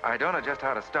 I don't know just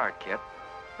how to start, Kit,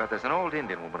 but there's an old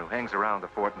Indian woman who hangs around the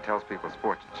fort and tells people's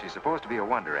fortunes. She's supposed to be a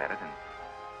wonder at it, and,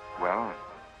 well...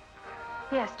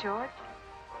 Yes, George?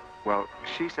 Well,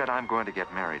 she said I'm going to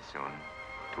get married soon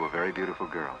to a very beautiful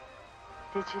girl.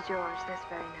 Did she, George? That's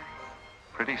very nice.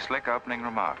 Pretty slick opening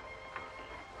remark.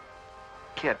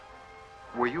 Kit,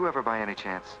 were you ever by any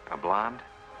chance a blonde?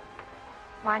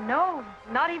 Why, no,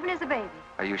 not even as a baby.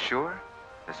 Are you sure?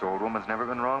 This old woman's never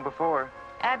been wrong before.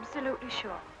 Absolutely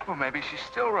sure. Well, maybe she's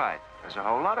still right. There's a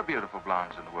whole lot of beautiful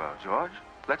blondes in the world, George.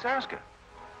 Let's ask her.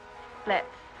 Let's.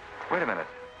 Wait a minute.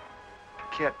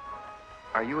 Kit,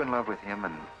 are you in love with him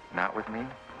and not with me?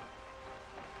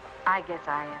 I guess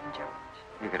I am, George.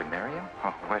 You're going to marry him?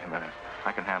 Oh, wait a minute.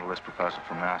 I can handle this proposal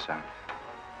from now on.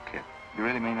 Kit, you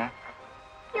really mean that?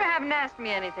 You haven't asked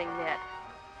me anything yet.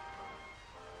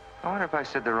 I wonder if I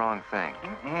said the wrong thing.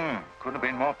 Couldn't have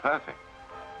been more perfect.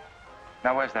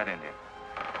 Now, where's that Indian?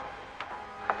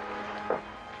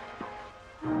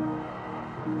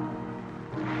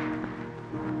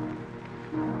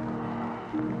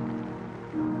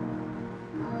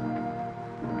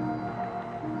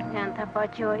 Yanta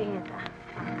bajo ita,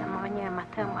 tamanya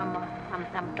matam amo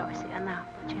tam dosi ana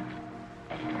bajo.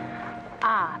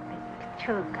 Ah,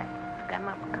 chuka,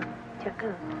 gamap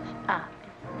chuka, ah,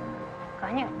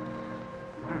 kanya.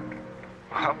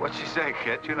 What'd she say,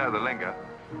 Kit? You know the lingo.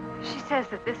 She says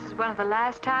that this is one of the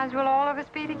last times we'll all of us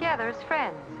be together as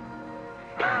friends.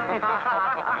 Now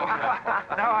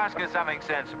ask her something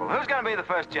sensible. Who's going to be the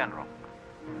first general?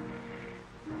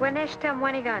 When is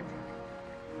Tamwani guns?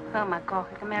 Go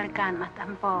American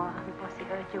matampo,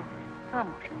 you.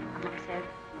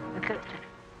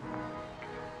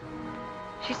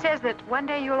 She says that one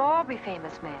day you'll all be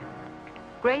famous men,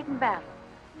 great in battle,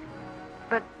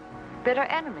 but bitter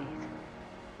enemies.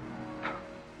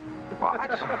 What?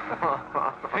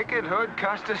 Pickett, Hood,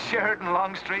 Custer, Sheridan,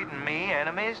 Longstreet, and me,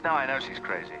 enemies? Now I know she's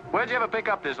crazy. Where'd you ever pick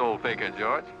up this old faker,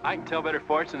 George? I can tell better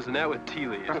fortunes than that with tea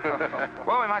leaves.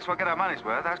 Well, we might as well get our money's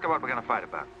worth. Ask her what we're going to fight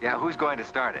about. Yeah, who's going to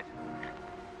start it?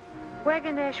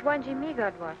 Weganesh Wanji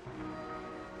Migodwar.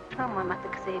 Toma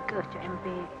matakse gurcha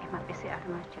MB mapisi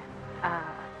armacha.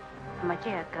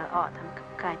 Magia ka autumn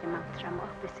kaja mamtramo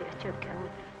pisi achurka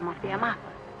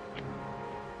mopiamapa.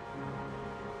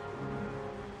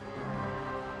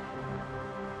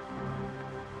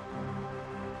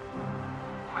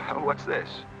 What's this?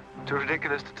 Too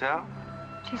ridiculous to tell?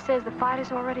 She says the fight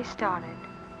has already started.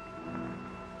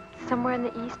 Somewhere in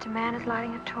the east, a man is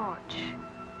lighting a torch.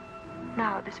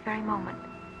 Now, at this very moment,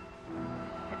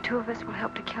 the two of us will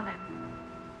help to kill him.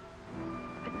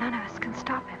 But none of us can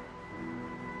stop him.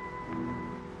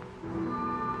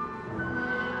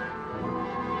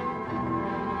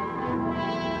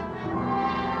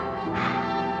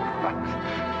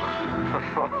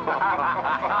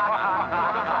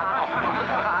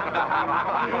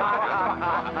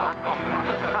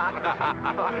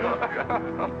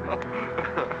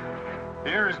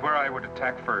 Here's where I would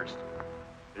attack first.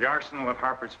 The arsenal of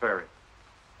Harper's Ferry.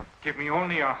 Give me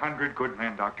only 100 good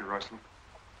men, Dr. Russell.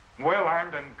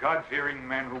 Well-armed and God-fearing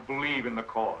men who believe in the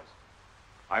cause.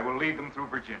 I will lead them through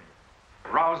Virginia.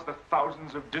 Rouse the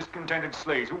thousands of discontented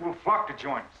slaves who will flock to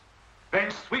join us. Then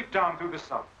sweep down through the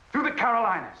South, through the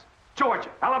Carolinas, Georgia,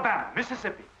 Alabama,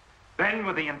 Mississippi. Then,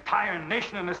 with the entire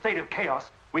nation in a state of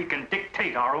chaos, we can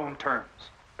dictate our own terms.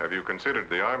 Have you considered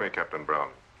the Army, Captain Brown?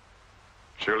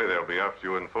 Surely they'll be after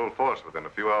you in full force within a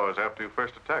few hours after you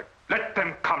first attack. Let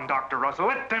them come, Dr. Russell.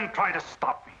 Let them try to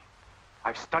stop me.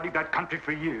 I've studied that country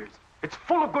for years. It's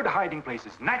full of good hiding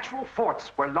places, natural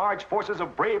forts where large forces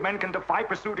of brave men can defy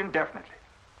pursuit indefinitely.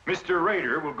 Mr.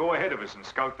 Raider will go ahead of us and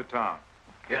scout the town.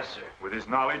 Yes, sir. With his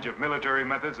knowledge of military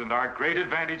methods and our great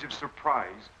advantage of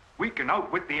surprise, we can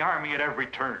outwit the Army at every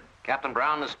turn. Captain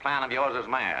Brown, this plan of yours is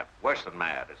mad. Worse than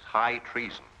mad. It's high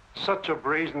treason. Such a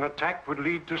brazen attack would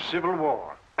lead to civil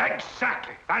war.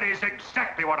 Exactly. That is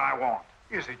exactly what I want.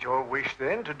 Is it your wish,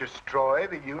 then, to destroy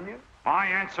the Union? My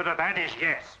answer to that is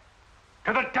yes.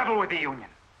 To the devil with the Union.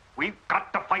 We've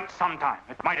got to fight sometime.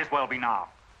 It might as well be now.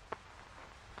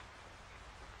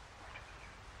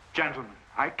 Gentlemen,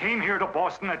 I came here to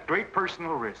Boston at great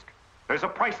personal risk. There's a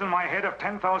price on my head of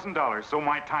 $10,000, so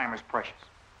my time is precious.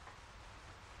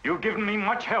 You've given me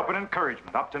much help and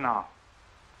encouragement up to now.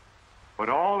 But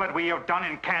all that we have done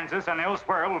in Kansas and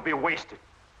elsewhere will be wasted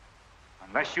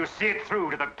unless you see it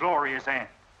through to the glorious end.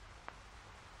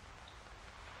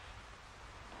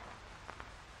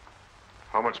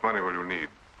 How much money will you need?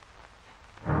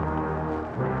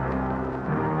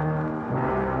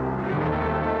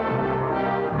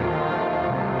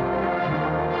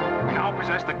 We now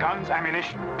possess the guns,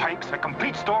 ammunition, pikes, a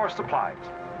complete store of supplies.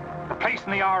 The place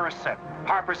and the hour is set.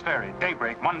 Harper's Ferry,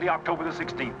 daybreak, Monday, October the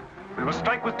 16th. We will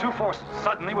strike with 2 forces,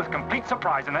 suddenly with complete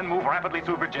surprise, and then move rapidly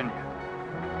through Virginia.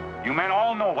 You men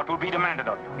all know what will be demanded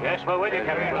of you. Yes, we're with you,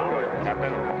 Captain.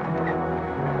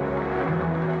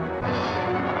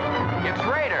 It's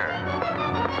Raider.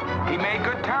 He made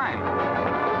good time.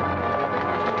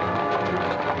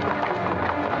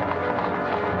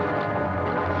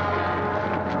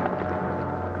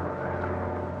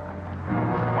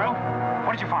 Well,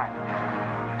 what did you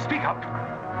find? Speak up.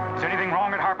 Is anything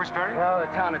wrong at Harper's Ferry? Well, the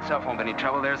town itself won't be any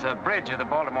trouble. There's a bridge of the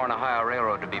Baltimore and Ohio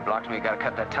Railroad to be blocked, and we've got to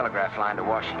cut that telegraph line to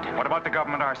Washington. What about the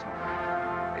government arsenal?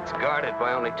 It's guarded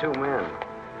by only 2 men.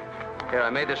 Here, I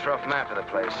made this rough map of the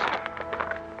place.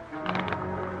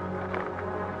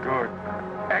 Good.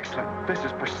 Excellent. This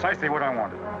is precisely what I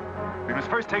wanted. We must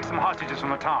first take some hostages from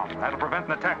the town. That'll prevent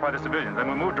an attack by the civilians. Then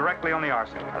we'll move directly on the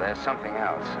arsenal. Well, there's something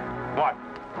else. What?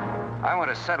 I want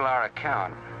to settle our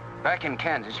account. Back in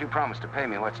Kansas, you promised to pay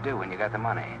me what's due when you got the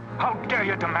money. How dare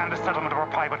you demand the settlement of a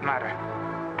private matter?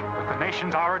 With the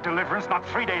nation's hour of deliverance not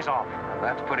 3 days off. Well,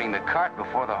 that's putting the cart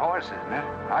before the horse, isn't it?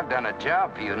 I've done a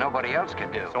job for you nobody else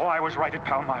could do. So I was right at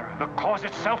Palmyra. The cause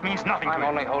itself means nothing to you. I'm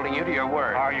only holding you to your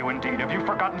word. Are you indeed? Have you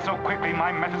forgotten so quickly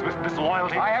my methods with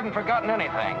disloyalty? I haven't forgotten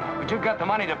anything. But you've got the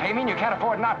money to pay me and you can't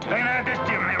afford not to. Then add this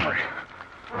to your memory.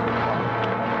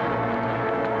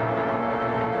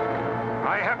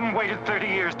 I haven't waited 30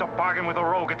 years to bargain with a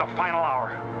rogue at the final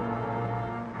hour.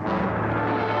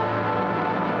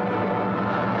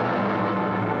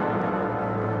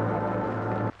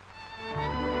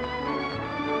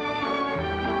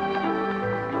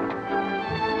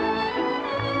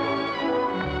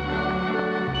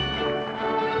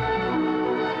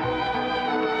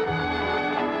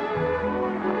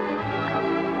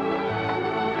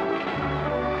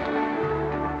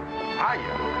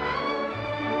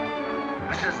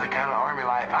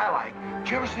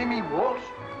 Did you ever see me waltz?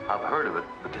 I've heard of it,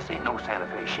 but this ain't no Santa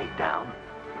Fe shakedown.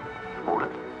 Hold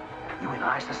it. You in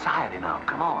high society now.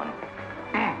 Come on.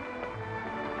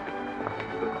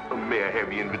 May I have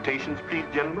the invitations, please,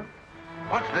 gentlemen?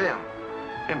 What's them?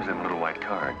 Them's them little white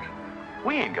cards.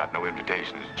 We ain't got no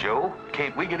invitations, Joe.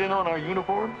 Can't we get in on our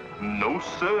uniforms? No,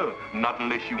 sir. Not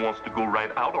unless you wants to go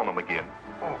right out on them again.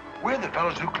 Oh, we're the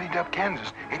fellows who cleaned up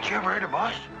Kansas. Ain't you ever heard of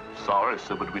us? Sorry,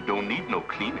 sir, but we don't need no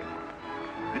cleaning.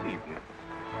 Good evening.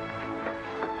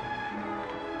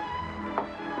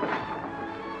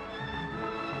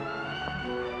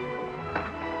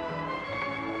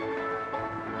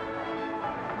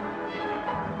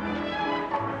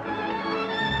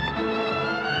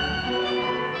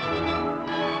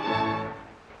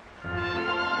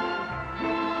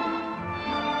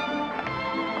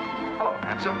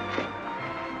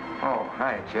 Oh,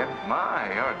 hi, Jeb.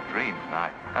 My, you're a dream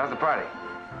tonight. How's the party?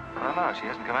 I don't know. She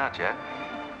hasn't come out yet.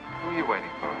 Who are you waiting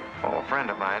for? Oh, a friend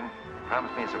of mine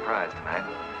promised me a surprise tonight.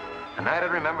 A night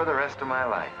I'd remember the rest of my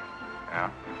life.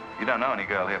 Yeah? You don't know any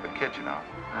girl here but Kit, you know.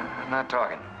 I'm not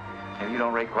talking. Maybe you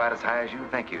don't rate quite as high as you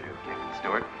think you do, Captain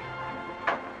Stuart.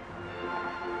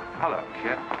 Hello,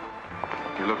 kid.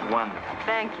 You look wonderful.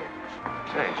 Thank you.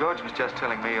 Say, George was just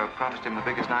telling me you promised him the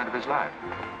biggest night of his life.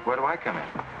 Where do I come in?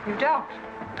 You don't.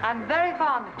 I'm very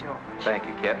fond of George. Thank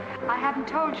you, kid. I haven't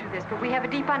told you this, but we have a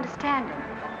deep understanding.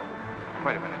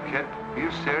 Wait a minute, kid. Are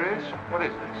you serious? What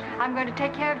is this? I'm going to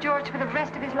take care of George for the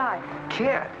rest of his life.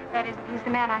 Kid? That is, if he's the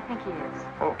man I think he is.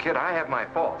 Oh, kid, I have my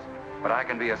faults. But I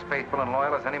can be as faithful and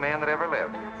loyal as any man that ever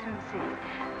lived. We'll soon see.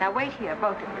 Now wait here,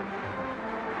 both of you.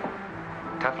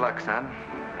 Tough luck, son.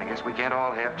 I guess we can't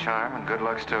all have charm and good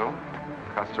looks, too.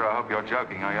 Custer, I hope you're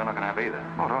joking, or you're not going to have either.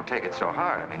 Oh, don't take it so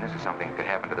hard. I mean, this is something that could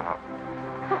happen to the...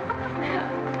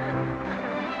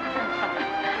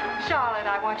 Charlotte,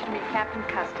 I want you to meet Captain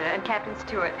Custer and Captain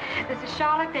Stuart. This is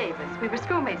Charlotte Davis. We were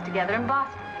schoolmates together in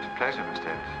Boston. It's a pleasure, Miss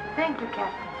Davis. Thank you,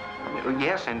 Captain. Oh,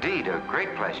 yes, indeed. A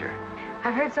great pleasure.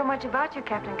 I've heard so much about you,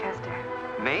 Captain Custer.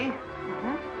 Me?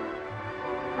 Mm-hmm.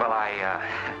 Well,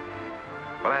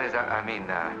 well, that is,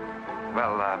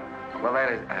 well,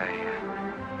 that is,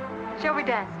 Shall we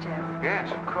dance, Jeb?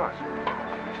 Yes, of course.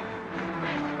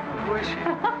 Who is she?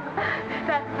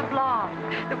 That's the blonde.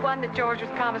 The one that George was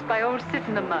promised by old Sit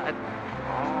in the Mud.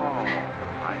 Oh,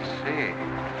 I see.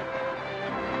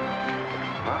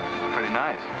 Well, it's pretty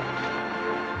nice.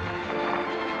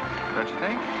 Don't you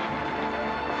think?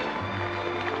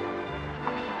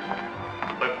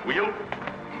 Left wheel.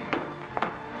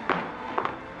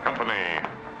 Company,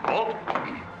 halt.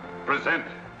 Present.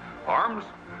 Arms,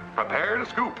 prepare to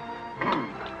scoop.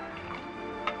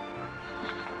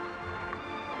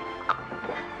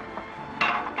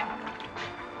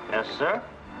 Yes, sir?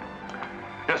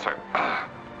 Yes, sir.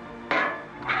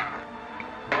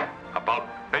 About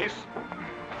face.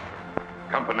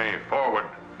 Company, forward,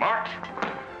 march.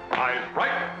 Eyes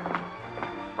right.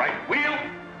 Right wheel.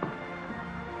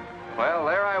 Well,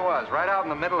 there I was, right out in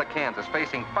the middle of Kansas,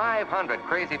 facing 500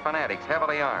 crazy fanatics,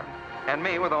 heavily armed. And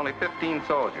me with only 15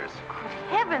 soldiers.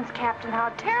 Heavens, Captain, how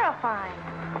terrifying.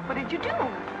 What did you do?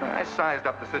 I sized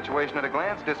up the situation at a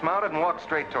glance, dismounted, and walked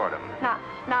straight toward them.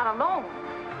 Not alone.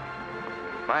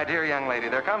 My dear young lady,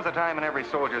 there comes a time in every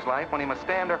soldier's life when he must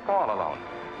stand or fall alone.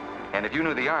 And if you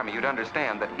knew the Army, you'd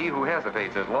understand that he who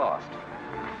hesitates is lost.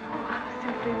 Oh,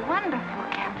 simply wonderful,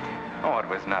 Captain. Oh, it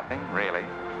was nothing, really.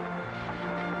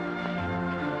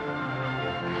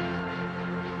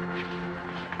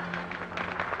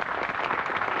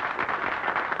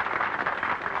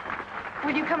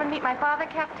 Will you come and meet my father,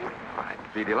 Captain? I'd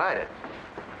be delighted.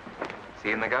 Is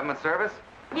he in the government service?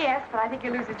 Yes, but I think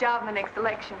he'll lose his job in the next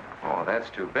election. Oh, that's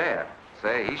too bad.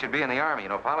 Say, he should be in the Army. You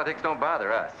know, politics don't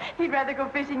bother us. He'd rather go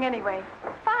fishing anyway.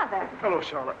 Father. Hello,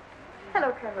 Charlotte.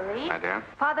 Hello, Colonel Lee. Hi, dear.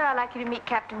 Father, I'd like you to meet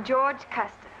Captain George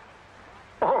Custer.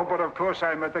 Oh, but of course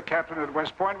I met the captain at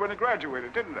West Point when he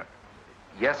graduated, didn't I?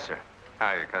 Yes, sir.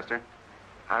 Hi, Custer.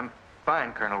 I'm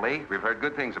fine, Colonel Lee. We've heard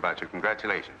good things about you.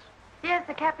 Congratulations. Yes,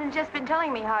 the captain's just been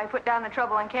telling me how he put down the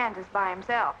trouble in Kansas by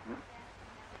himself.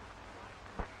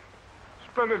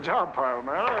 Splendid job, pile,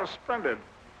 man. Oh, splendid.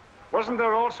 Wasn't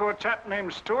there also a chap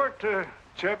named Stuart,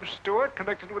 Jeb Stuart,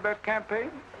 connected with that campaign?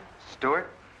 Stuart?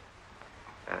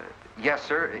 Yes,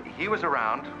 sir. He was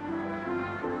around.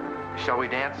 Shall we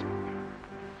dance?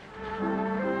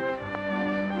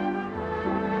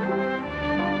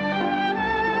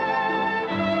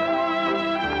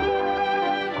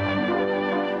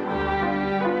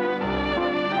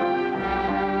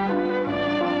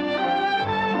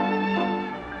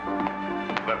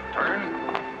 Left turn.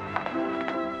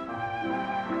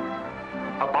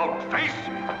 About face.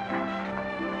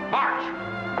 March.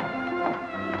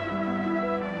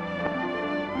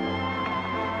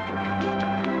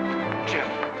 Jim.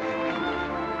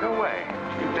 Go away.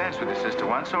 You've danced with your sister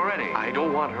once already. I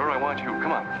don't want her. I want you.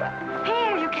 Come on.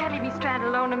 Here, you can't leave me stranded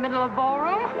alone in the middle of a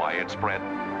ballroom. Quiet, spread.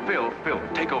 Phil,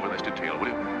 take over this detail, will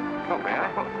you? Oh, may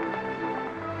I?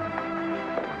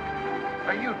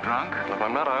 Are you drunk? Well, if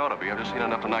I'm not, I ought to be. I've just seen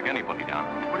enough to knock anybody down.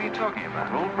 What are you talking about?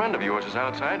 An old friend of yours is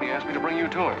outside, and he asked me to bring you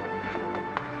to him.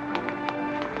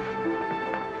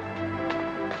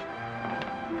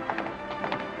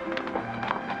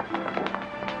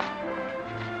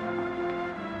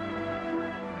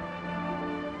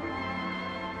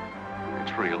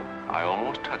 It's real. I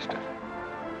almost touched it.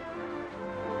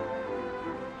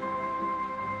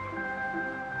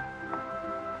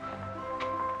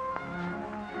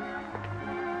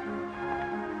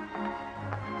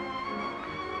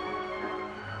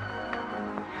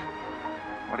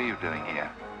 What are you doing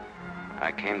here?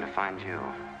 I came to find you.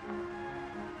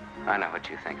 I know what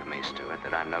you think of me, Stuart,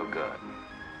 that I'm no good.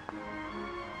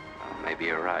 Well, maybe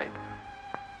you're right.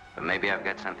 But maybe I've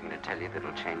got something to tell you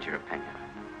that'll change your opinion.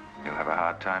 You'll have a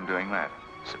hard time doing that.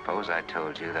 Suppose I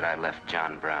told you that I left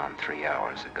John Brown 3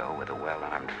 hours ago with a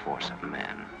well-armed force of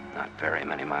men, not very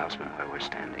many miles from where we're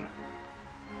standing.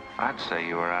 I'd say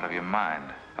you were out of your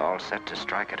mind. All set to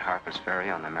strike at Harper's Ferry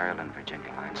on the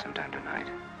Maryland-Virginia line sometime tonight.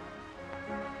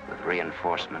 With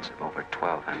reinforcements of over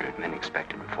 1,200 men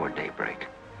expected before daybreak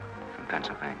from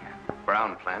Pennsylvania.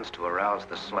 Brown plans to arouse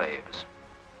the slaves.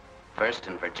 First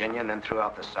in Virginia and then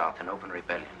throughout the South in open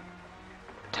rebellion.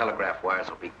 The telegraph wires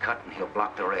will be cut and he'll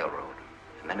block the railroad.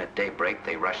 And then at daybreak,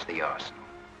 they rush the arsenal.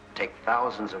 Take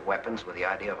thousands of weapons with the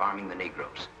idea of arming the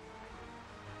Negroes.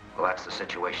 Well, that's the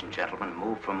situation, gentlemen,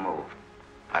 move for move.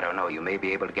 I don't know, you may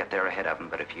be able to get there ahead of them,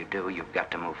 but if you do, you've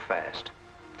got to move fast.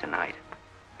 Tonight.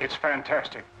 It's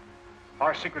fantastic.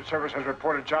 Our Secret Service has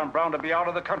reported John Brown to be out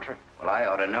of the country. Well, I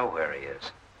ought to know where he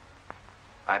is.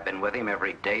 I've been with him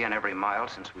every day and every mile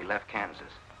since we left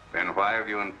Kansas. Then why have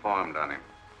you informed on him?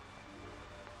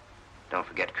 Don't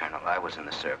forget, Colonel, I was in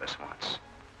the service once.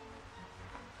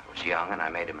 I was young and I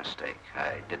made a mistake.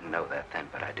 I didn't know that then,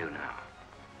 but I do now.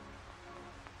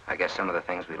 I guess some of the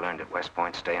things we learned at West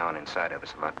Point stay on inside of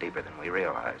us a lot deeper than we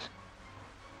realize.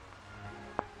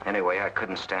 Anyway, I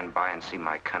couldn't stand by and see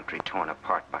my country torn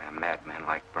apart by a madman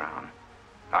like Brown.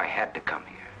 I had to come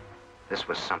here. This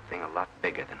was something a lot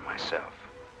bigger than myself.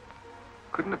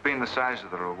 Couldn't have been the size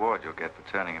of the reward you'll get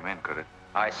for turning him in, could it?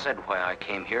 I said why I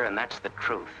came here, and that's the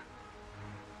truth.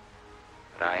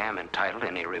 But I am entitled to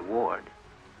any reward.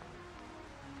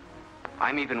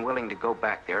 I'm even willing to go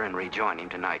back there and rejoin him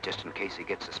tonight, just in case he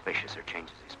gets suspicious or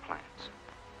changes his plans.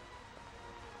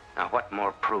 Now, what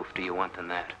more proof do you want than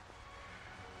that?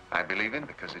 I believe him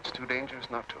because it's too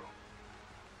dangerous not to.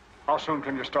 How soon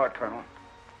can you start, Colonel?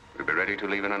 We'll be ready to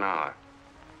leave in an hour.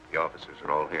 The officers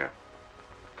are all here.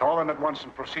 Call them at once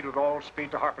and proceed with all speed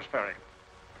to Harper's Ferry.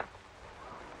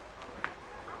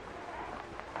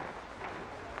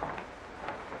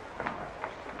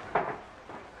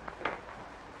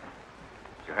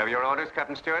 You have your orders,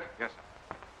 Captain Stuart? Yes,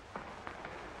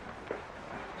 sir.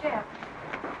 Jeb,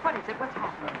 what is it? What's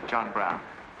happening? John Brown.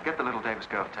 Get the little Davis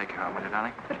girl to take you home, will you,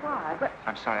 darling? But why? But...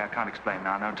 I'm sorry, I can't explain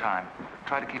now. No time.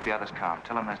 Try to keep the others calm.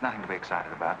 Tell them there's nothing to be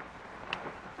excited about.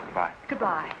 Goodbye.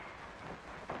 Goodbye.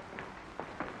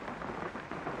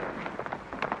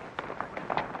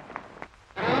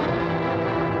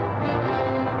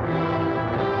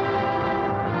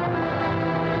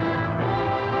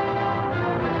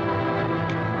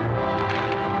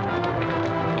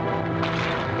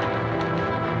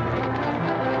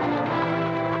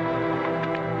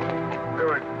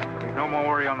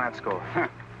 Score.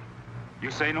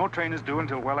 You say no train is due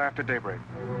until well after daybreak?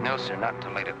 No, sir, not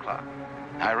until 8 o'clock.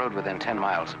 I rode within 10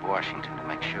 miles of Washington to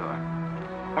make sure.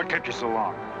 What kept you so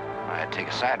long? I had to take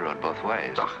a side road both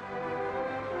ways.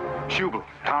 Schubel,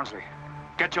 Townsley,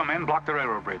 get your men, block the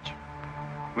railroad bridge.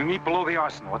 We meet below the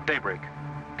arsenal at daybreak.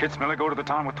 Kitzmiller, go to the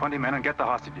town with 20 men and get the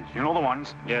hostages. You know the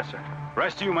ones? Yes, sir.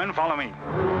 Rest of you men, follow me.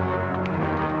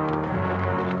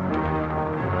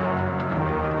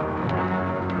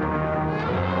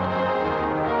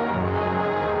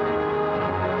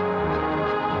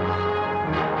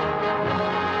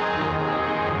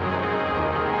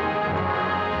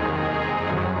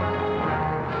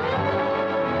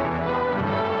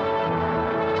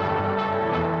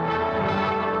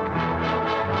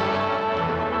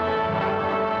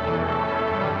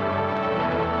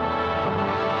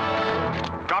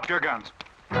 Your guns.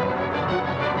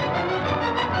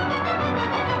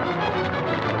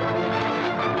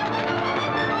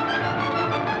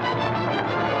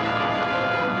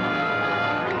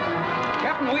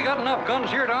 Captain, we got enough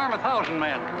guns here to arm 1,000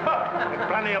 men.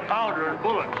 Plenty of powder and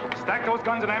bullets. Stack those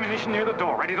guns and ammunition near the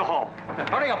door, ready to haul.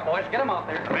 Hurry up, boys. Get them out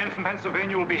there. The men from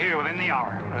Pennsylvania will be here within the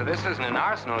hour. This isn't an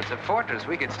arsenal. It's a fortress.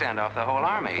 We could stand off the whole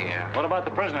army here. What about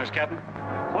the prisoners, Captain?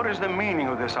 What is the meaning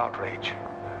of this outrage?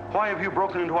 Why have you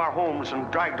broken into our homes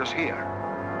and dragged us here?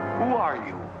 Who are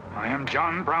you? I am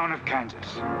John Brown of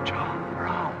Kansas. John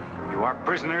Brown? You are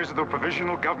prisoners of the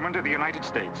provisional government of the United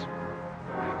States.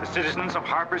 The citizens of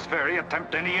Harper's Ferry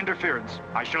attempt any interference.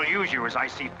 I shall use you as I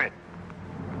see fit.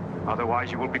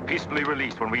 Otherwise, you will be peacefully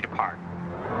released when we depart.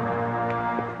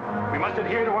 We must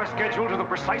adhere to our schedule to the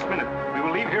precise minute. We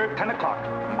will leave here at 10 o'clock.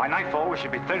 And by nightfall, we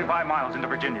should be 35 miles into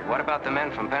Virginia. What about the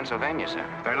men from Pennsylvania, sir?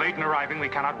 If they're late in arriving, we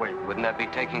cannot wait. Wouldn't that be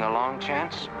taking a long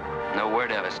chance? No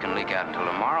word of us can leak out until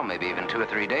tomorrow, maybe even 2 or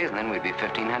 3 days, and then we'd be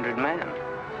 1,500 men.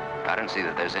 I don't see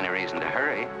that there's any reason to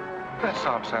hurry. That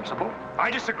sounds sensible. I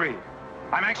disagree.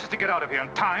 I'm anxious to get out of here,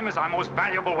 and time is our most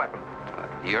valuable weapon.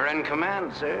 You're in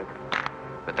command, sir.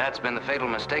 But that's been the fatal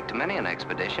mistake to many an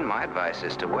expedition. My advice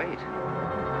is to wait.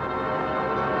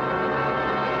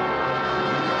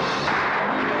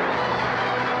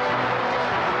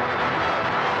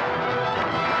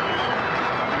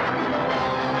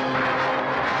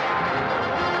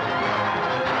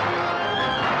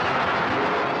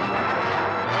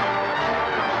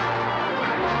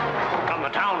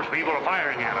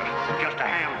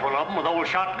 old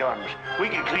shotguns. We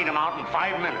can clean them out in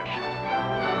 5 minutes.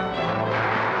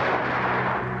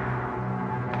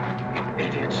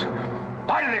 Idiots.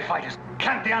 Why do they fight us?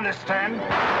 Can't they understand?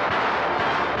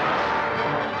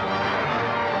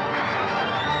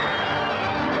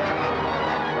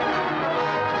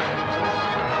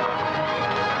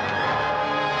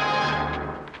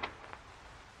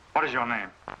 What is your name?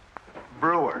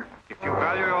 Brewer. If you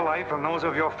value your life and those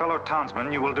of your fellow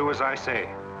townsmen, you will do as I say.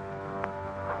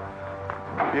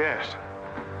 Yes.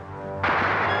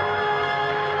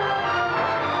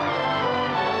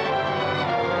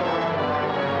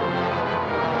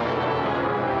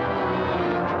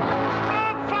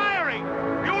 Stop firing!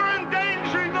 You are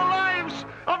endangering the lives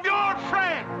of your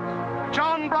friends.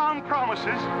 John Brown promises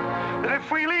that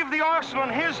if we leave the arsenal in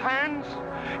his hands,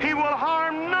 he will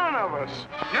harm none of us.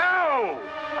 No!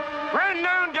 Run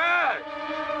down, guards!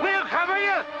 We'll cover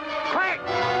you! Quick!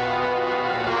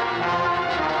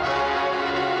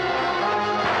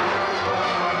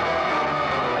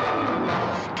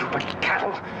 Stupid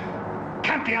cattle.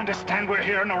 Can't they understand we're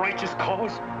here in a righteous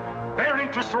cause? Their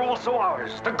interests are also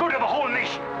ours, the good of the whole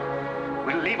nation.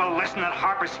 We'll leave a lesson at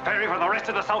Harper's Ferry for the rest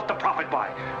of the South to profit by.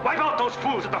 Wipe out those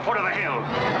fools at the foot of the hill.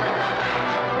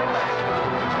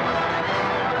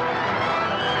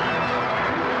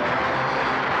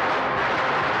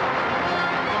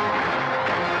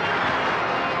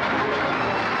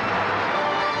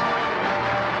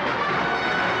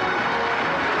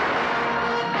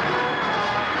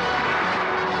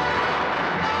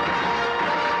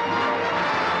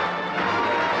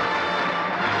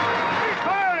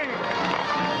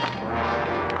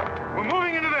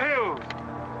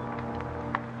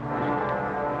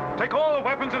 Take all the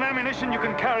weapons and ammunition you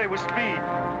can carry with speed.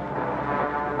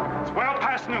 It's well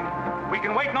past noon. We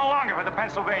can wait no longer for the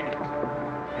Pennsylvanians.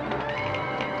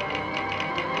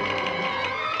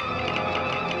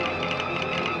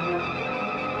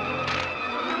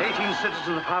 18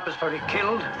 citizens of Harper's Ferry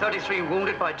killed, 33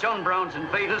 wounded by John Brown's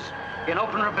invaders in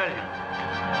open rebellion.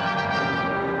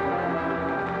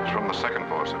 It's from the 2nd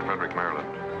Force at Frederick, Maryland.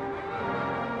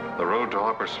 The road to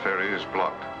Harper's Ferry is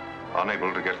blocked,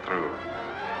 unable to get through.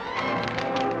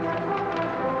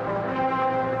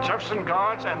 Jefferson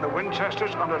Guards and the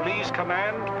Winchesters under Lee's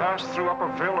command passed through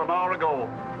Upperville an hour ago.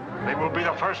 They will be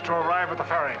the first to arrive at the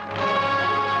ferry.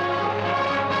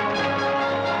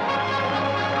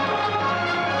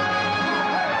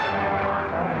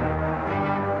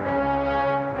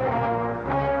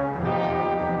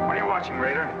 What are you watching,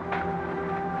 Raider?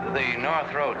 The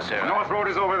North Road, sir. The North Road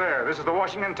is over there. This is the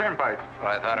Washington Turnpike.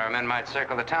 Well, I thought our men might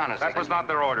circle the town as That was not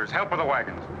their orders. Help with the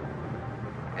wagons.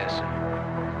 Yes, sir.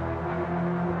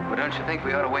 Well, don't you think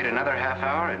we ought to wait another half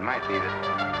hour? It might be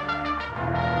that...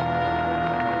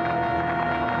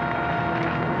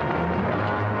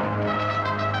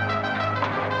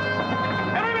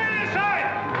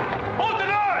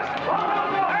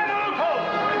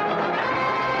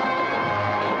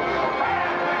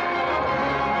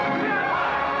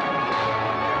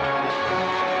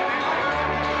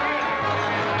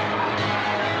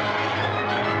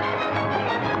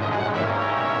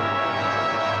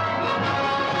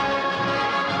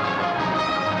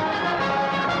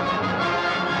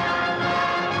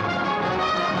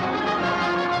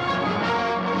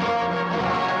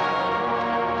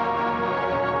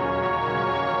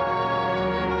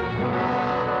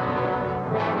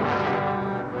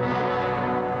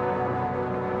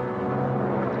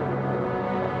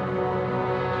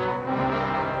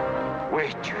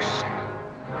 Wait, you say.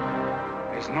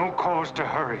 There's no cause to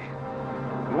hurry.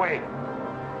 Wait.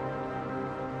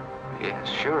 Yes,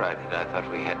 sure I did. I thought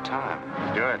we had time.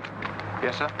 Stuart.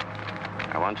 Yes, sir?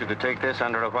 I want you to take this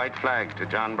under a white flag to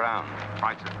John Brown.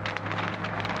 Right, sir.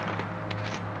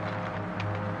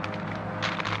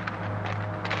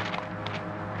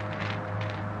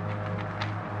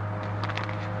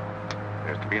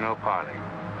 There's to be no parley.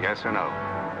 Yes or no?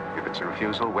 If it's a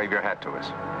refusal, wave your hat to us.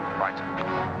 Right, sir.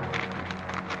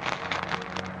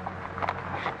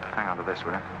 Hang on to this,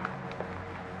 will you?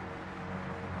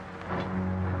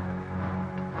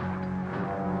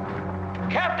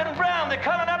 Captain Brown, they're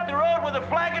coming up the road with a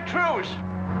flag of truce.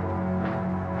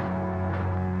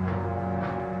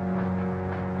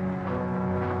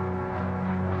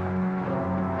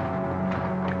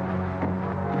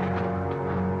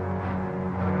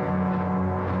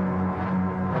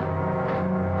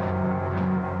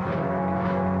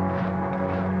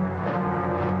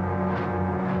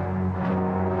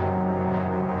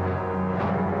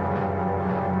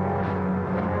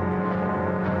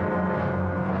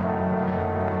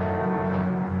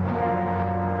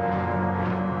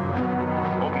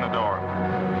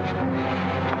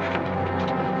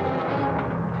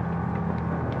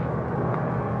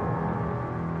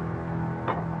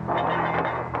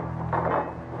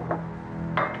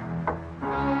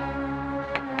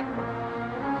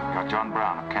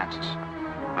 Texas.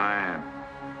 I am.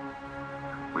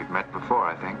 We've met before,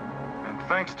 I think. And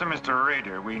thanks to Mr.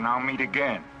 Rader, we now meet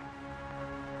again.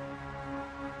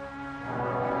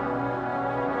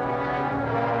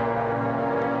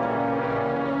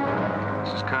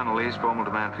 This is Colonel Lee's formal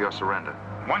demand for your surrender.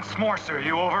 Once more, sir,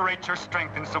 you overrate your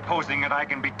strength in supposing that I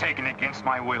can be taken against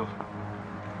my will.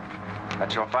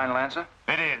 That's your final answer?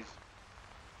 It is.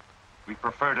 We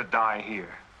prefer to die here.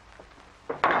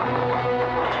 Here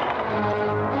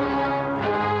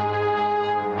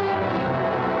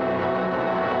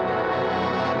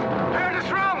to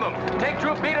surround them. Take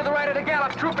Troop B to the right of the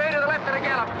gallop. Troop A to the left of the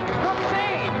gallop. Troop C,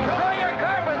 throw your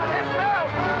carbons.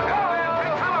 Dismount. Go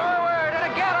forward at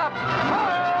a gallop.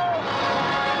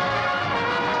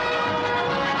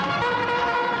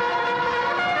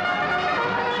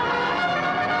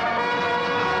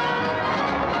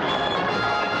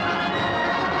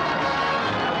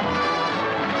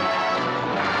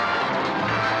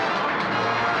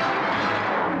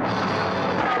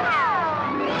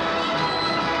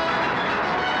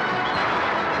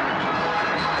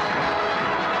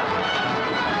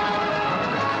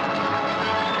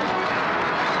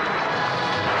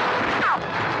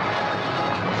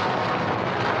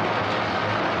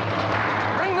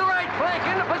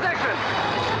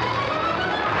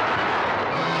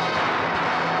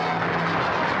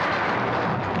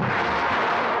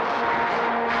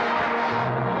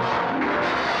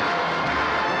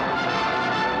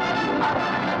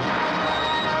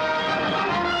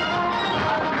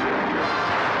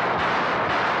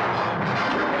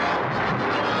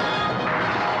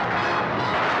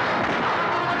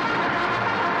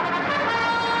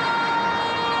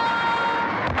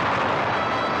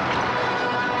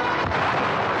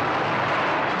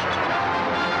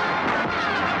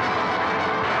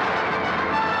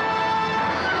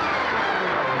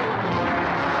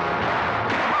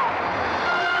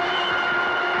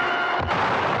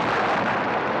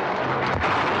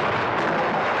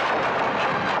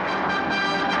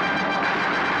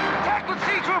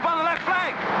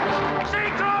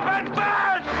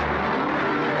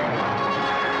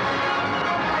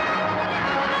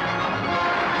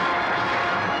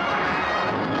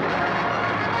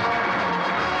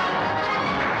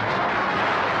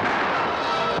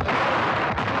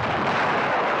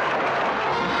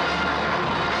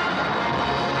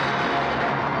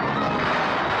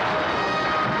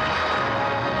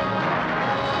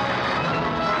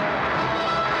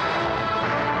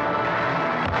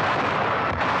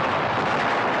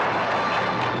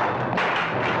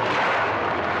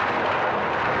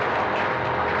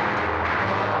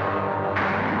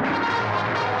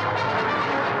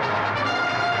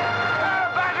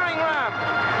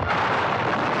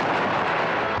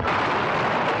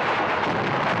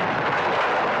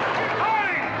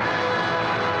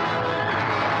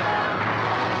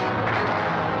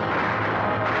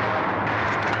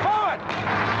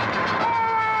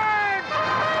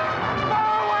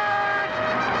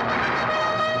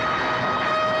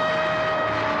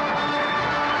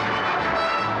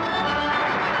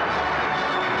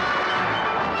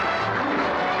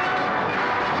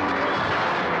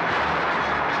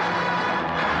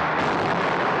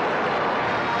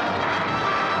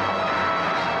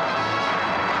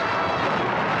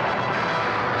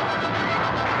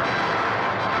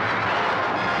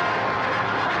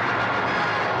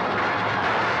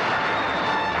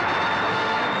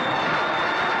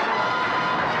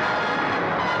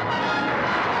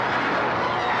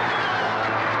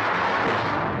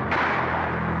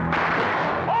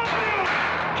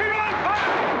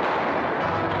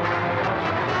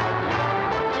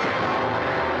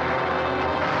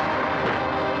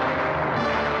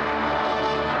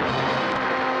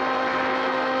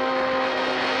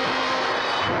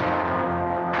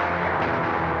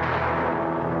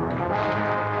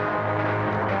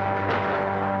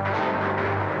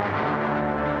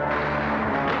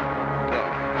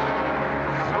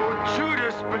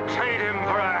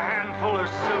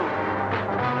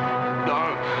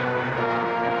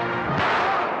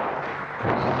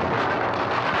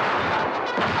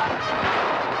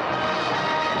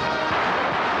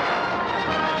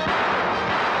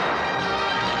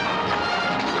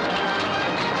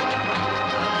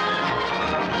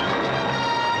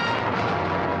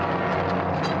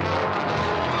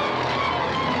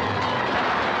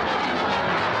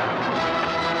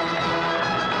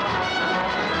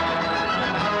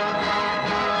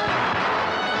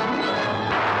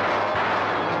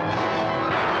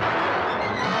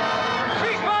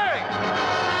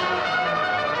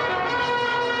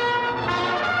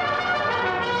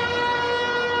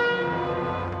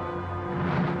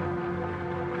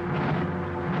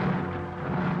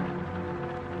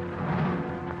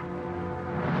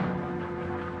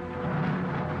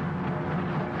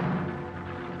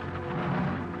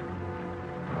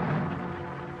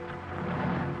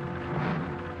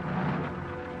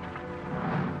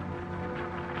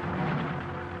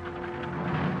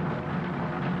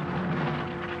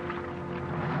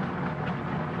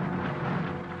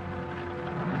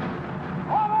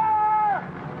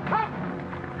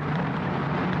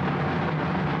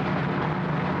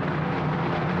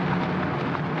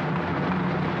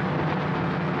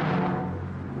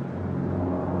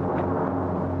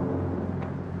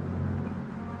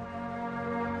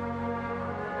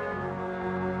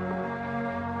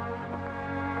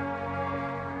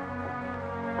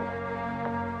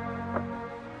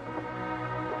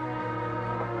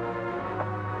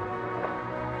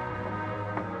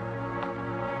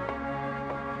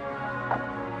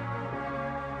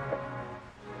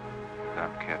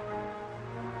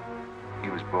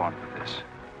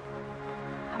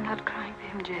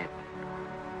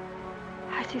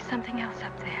 see something else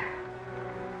up there.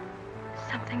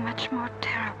 Something much more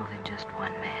terrible than just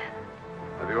one man.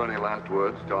 Have you any last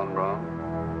words, John Brown?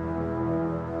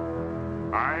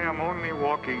 I am only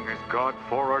walking as God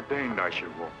foreordained I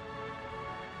should walk.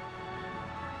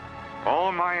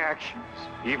 All my actions,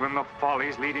 even the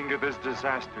follies leading to this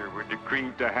disaster, were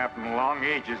decreed to happen long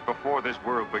ages before this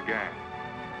world began.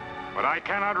 But I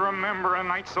cannot remember a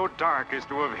night so dark as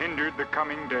to have hindered the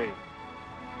coming day,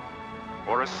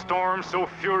 or a storm so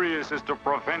furious as to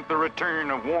prevent the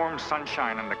return of warm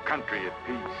sunshine and the country at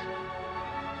peace.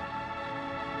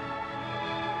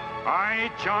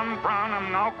 I, John Brown,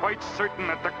 am now quite certain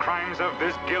that the crimes of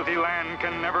this guilty land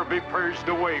can never be purged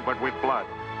away but with blood.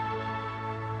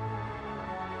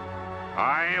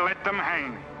 I let them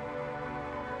hang me.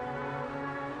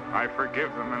 I forgive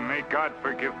them, and may God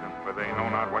forgive them, for they know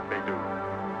not what they do.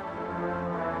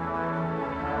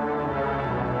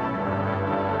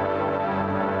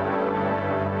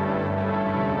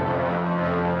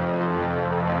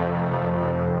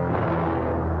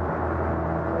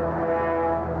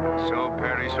 So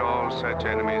perish all such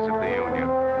enemies of the Union,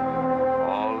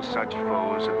 all such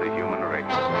foes of the human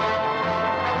race.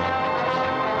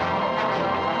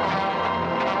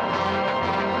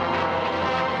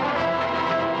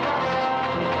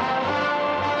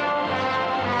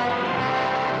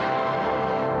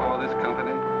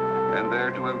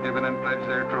 To have given and pledged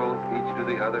their troth each to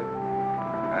the other,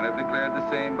 and have declared the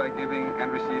same by giving and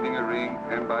receiving a ring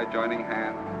and by joining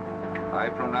hands, I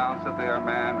pronounce that they are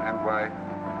man and wife,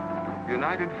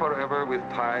 united forever with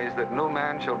ties that no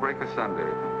man shall break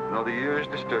asunder, nor the years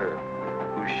disturb,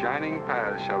 whose shining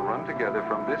paths shall run together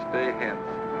from this day hence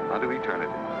unto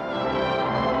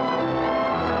eternity.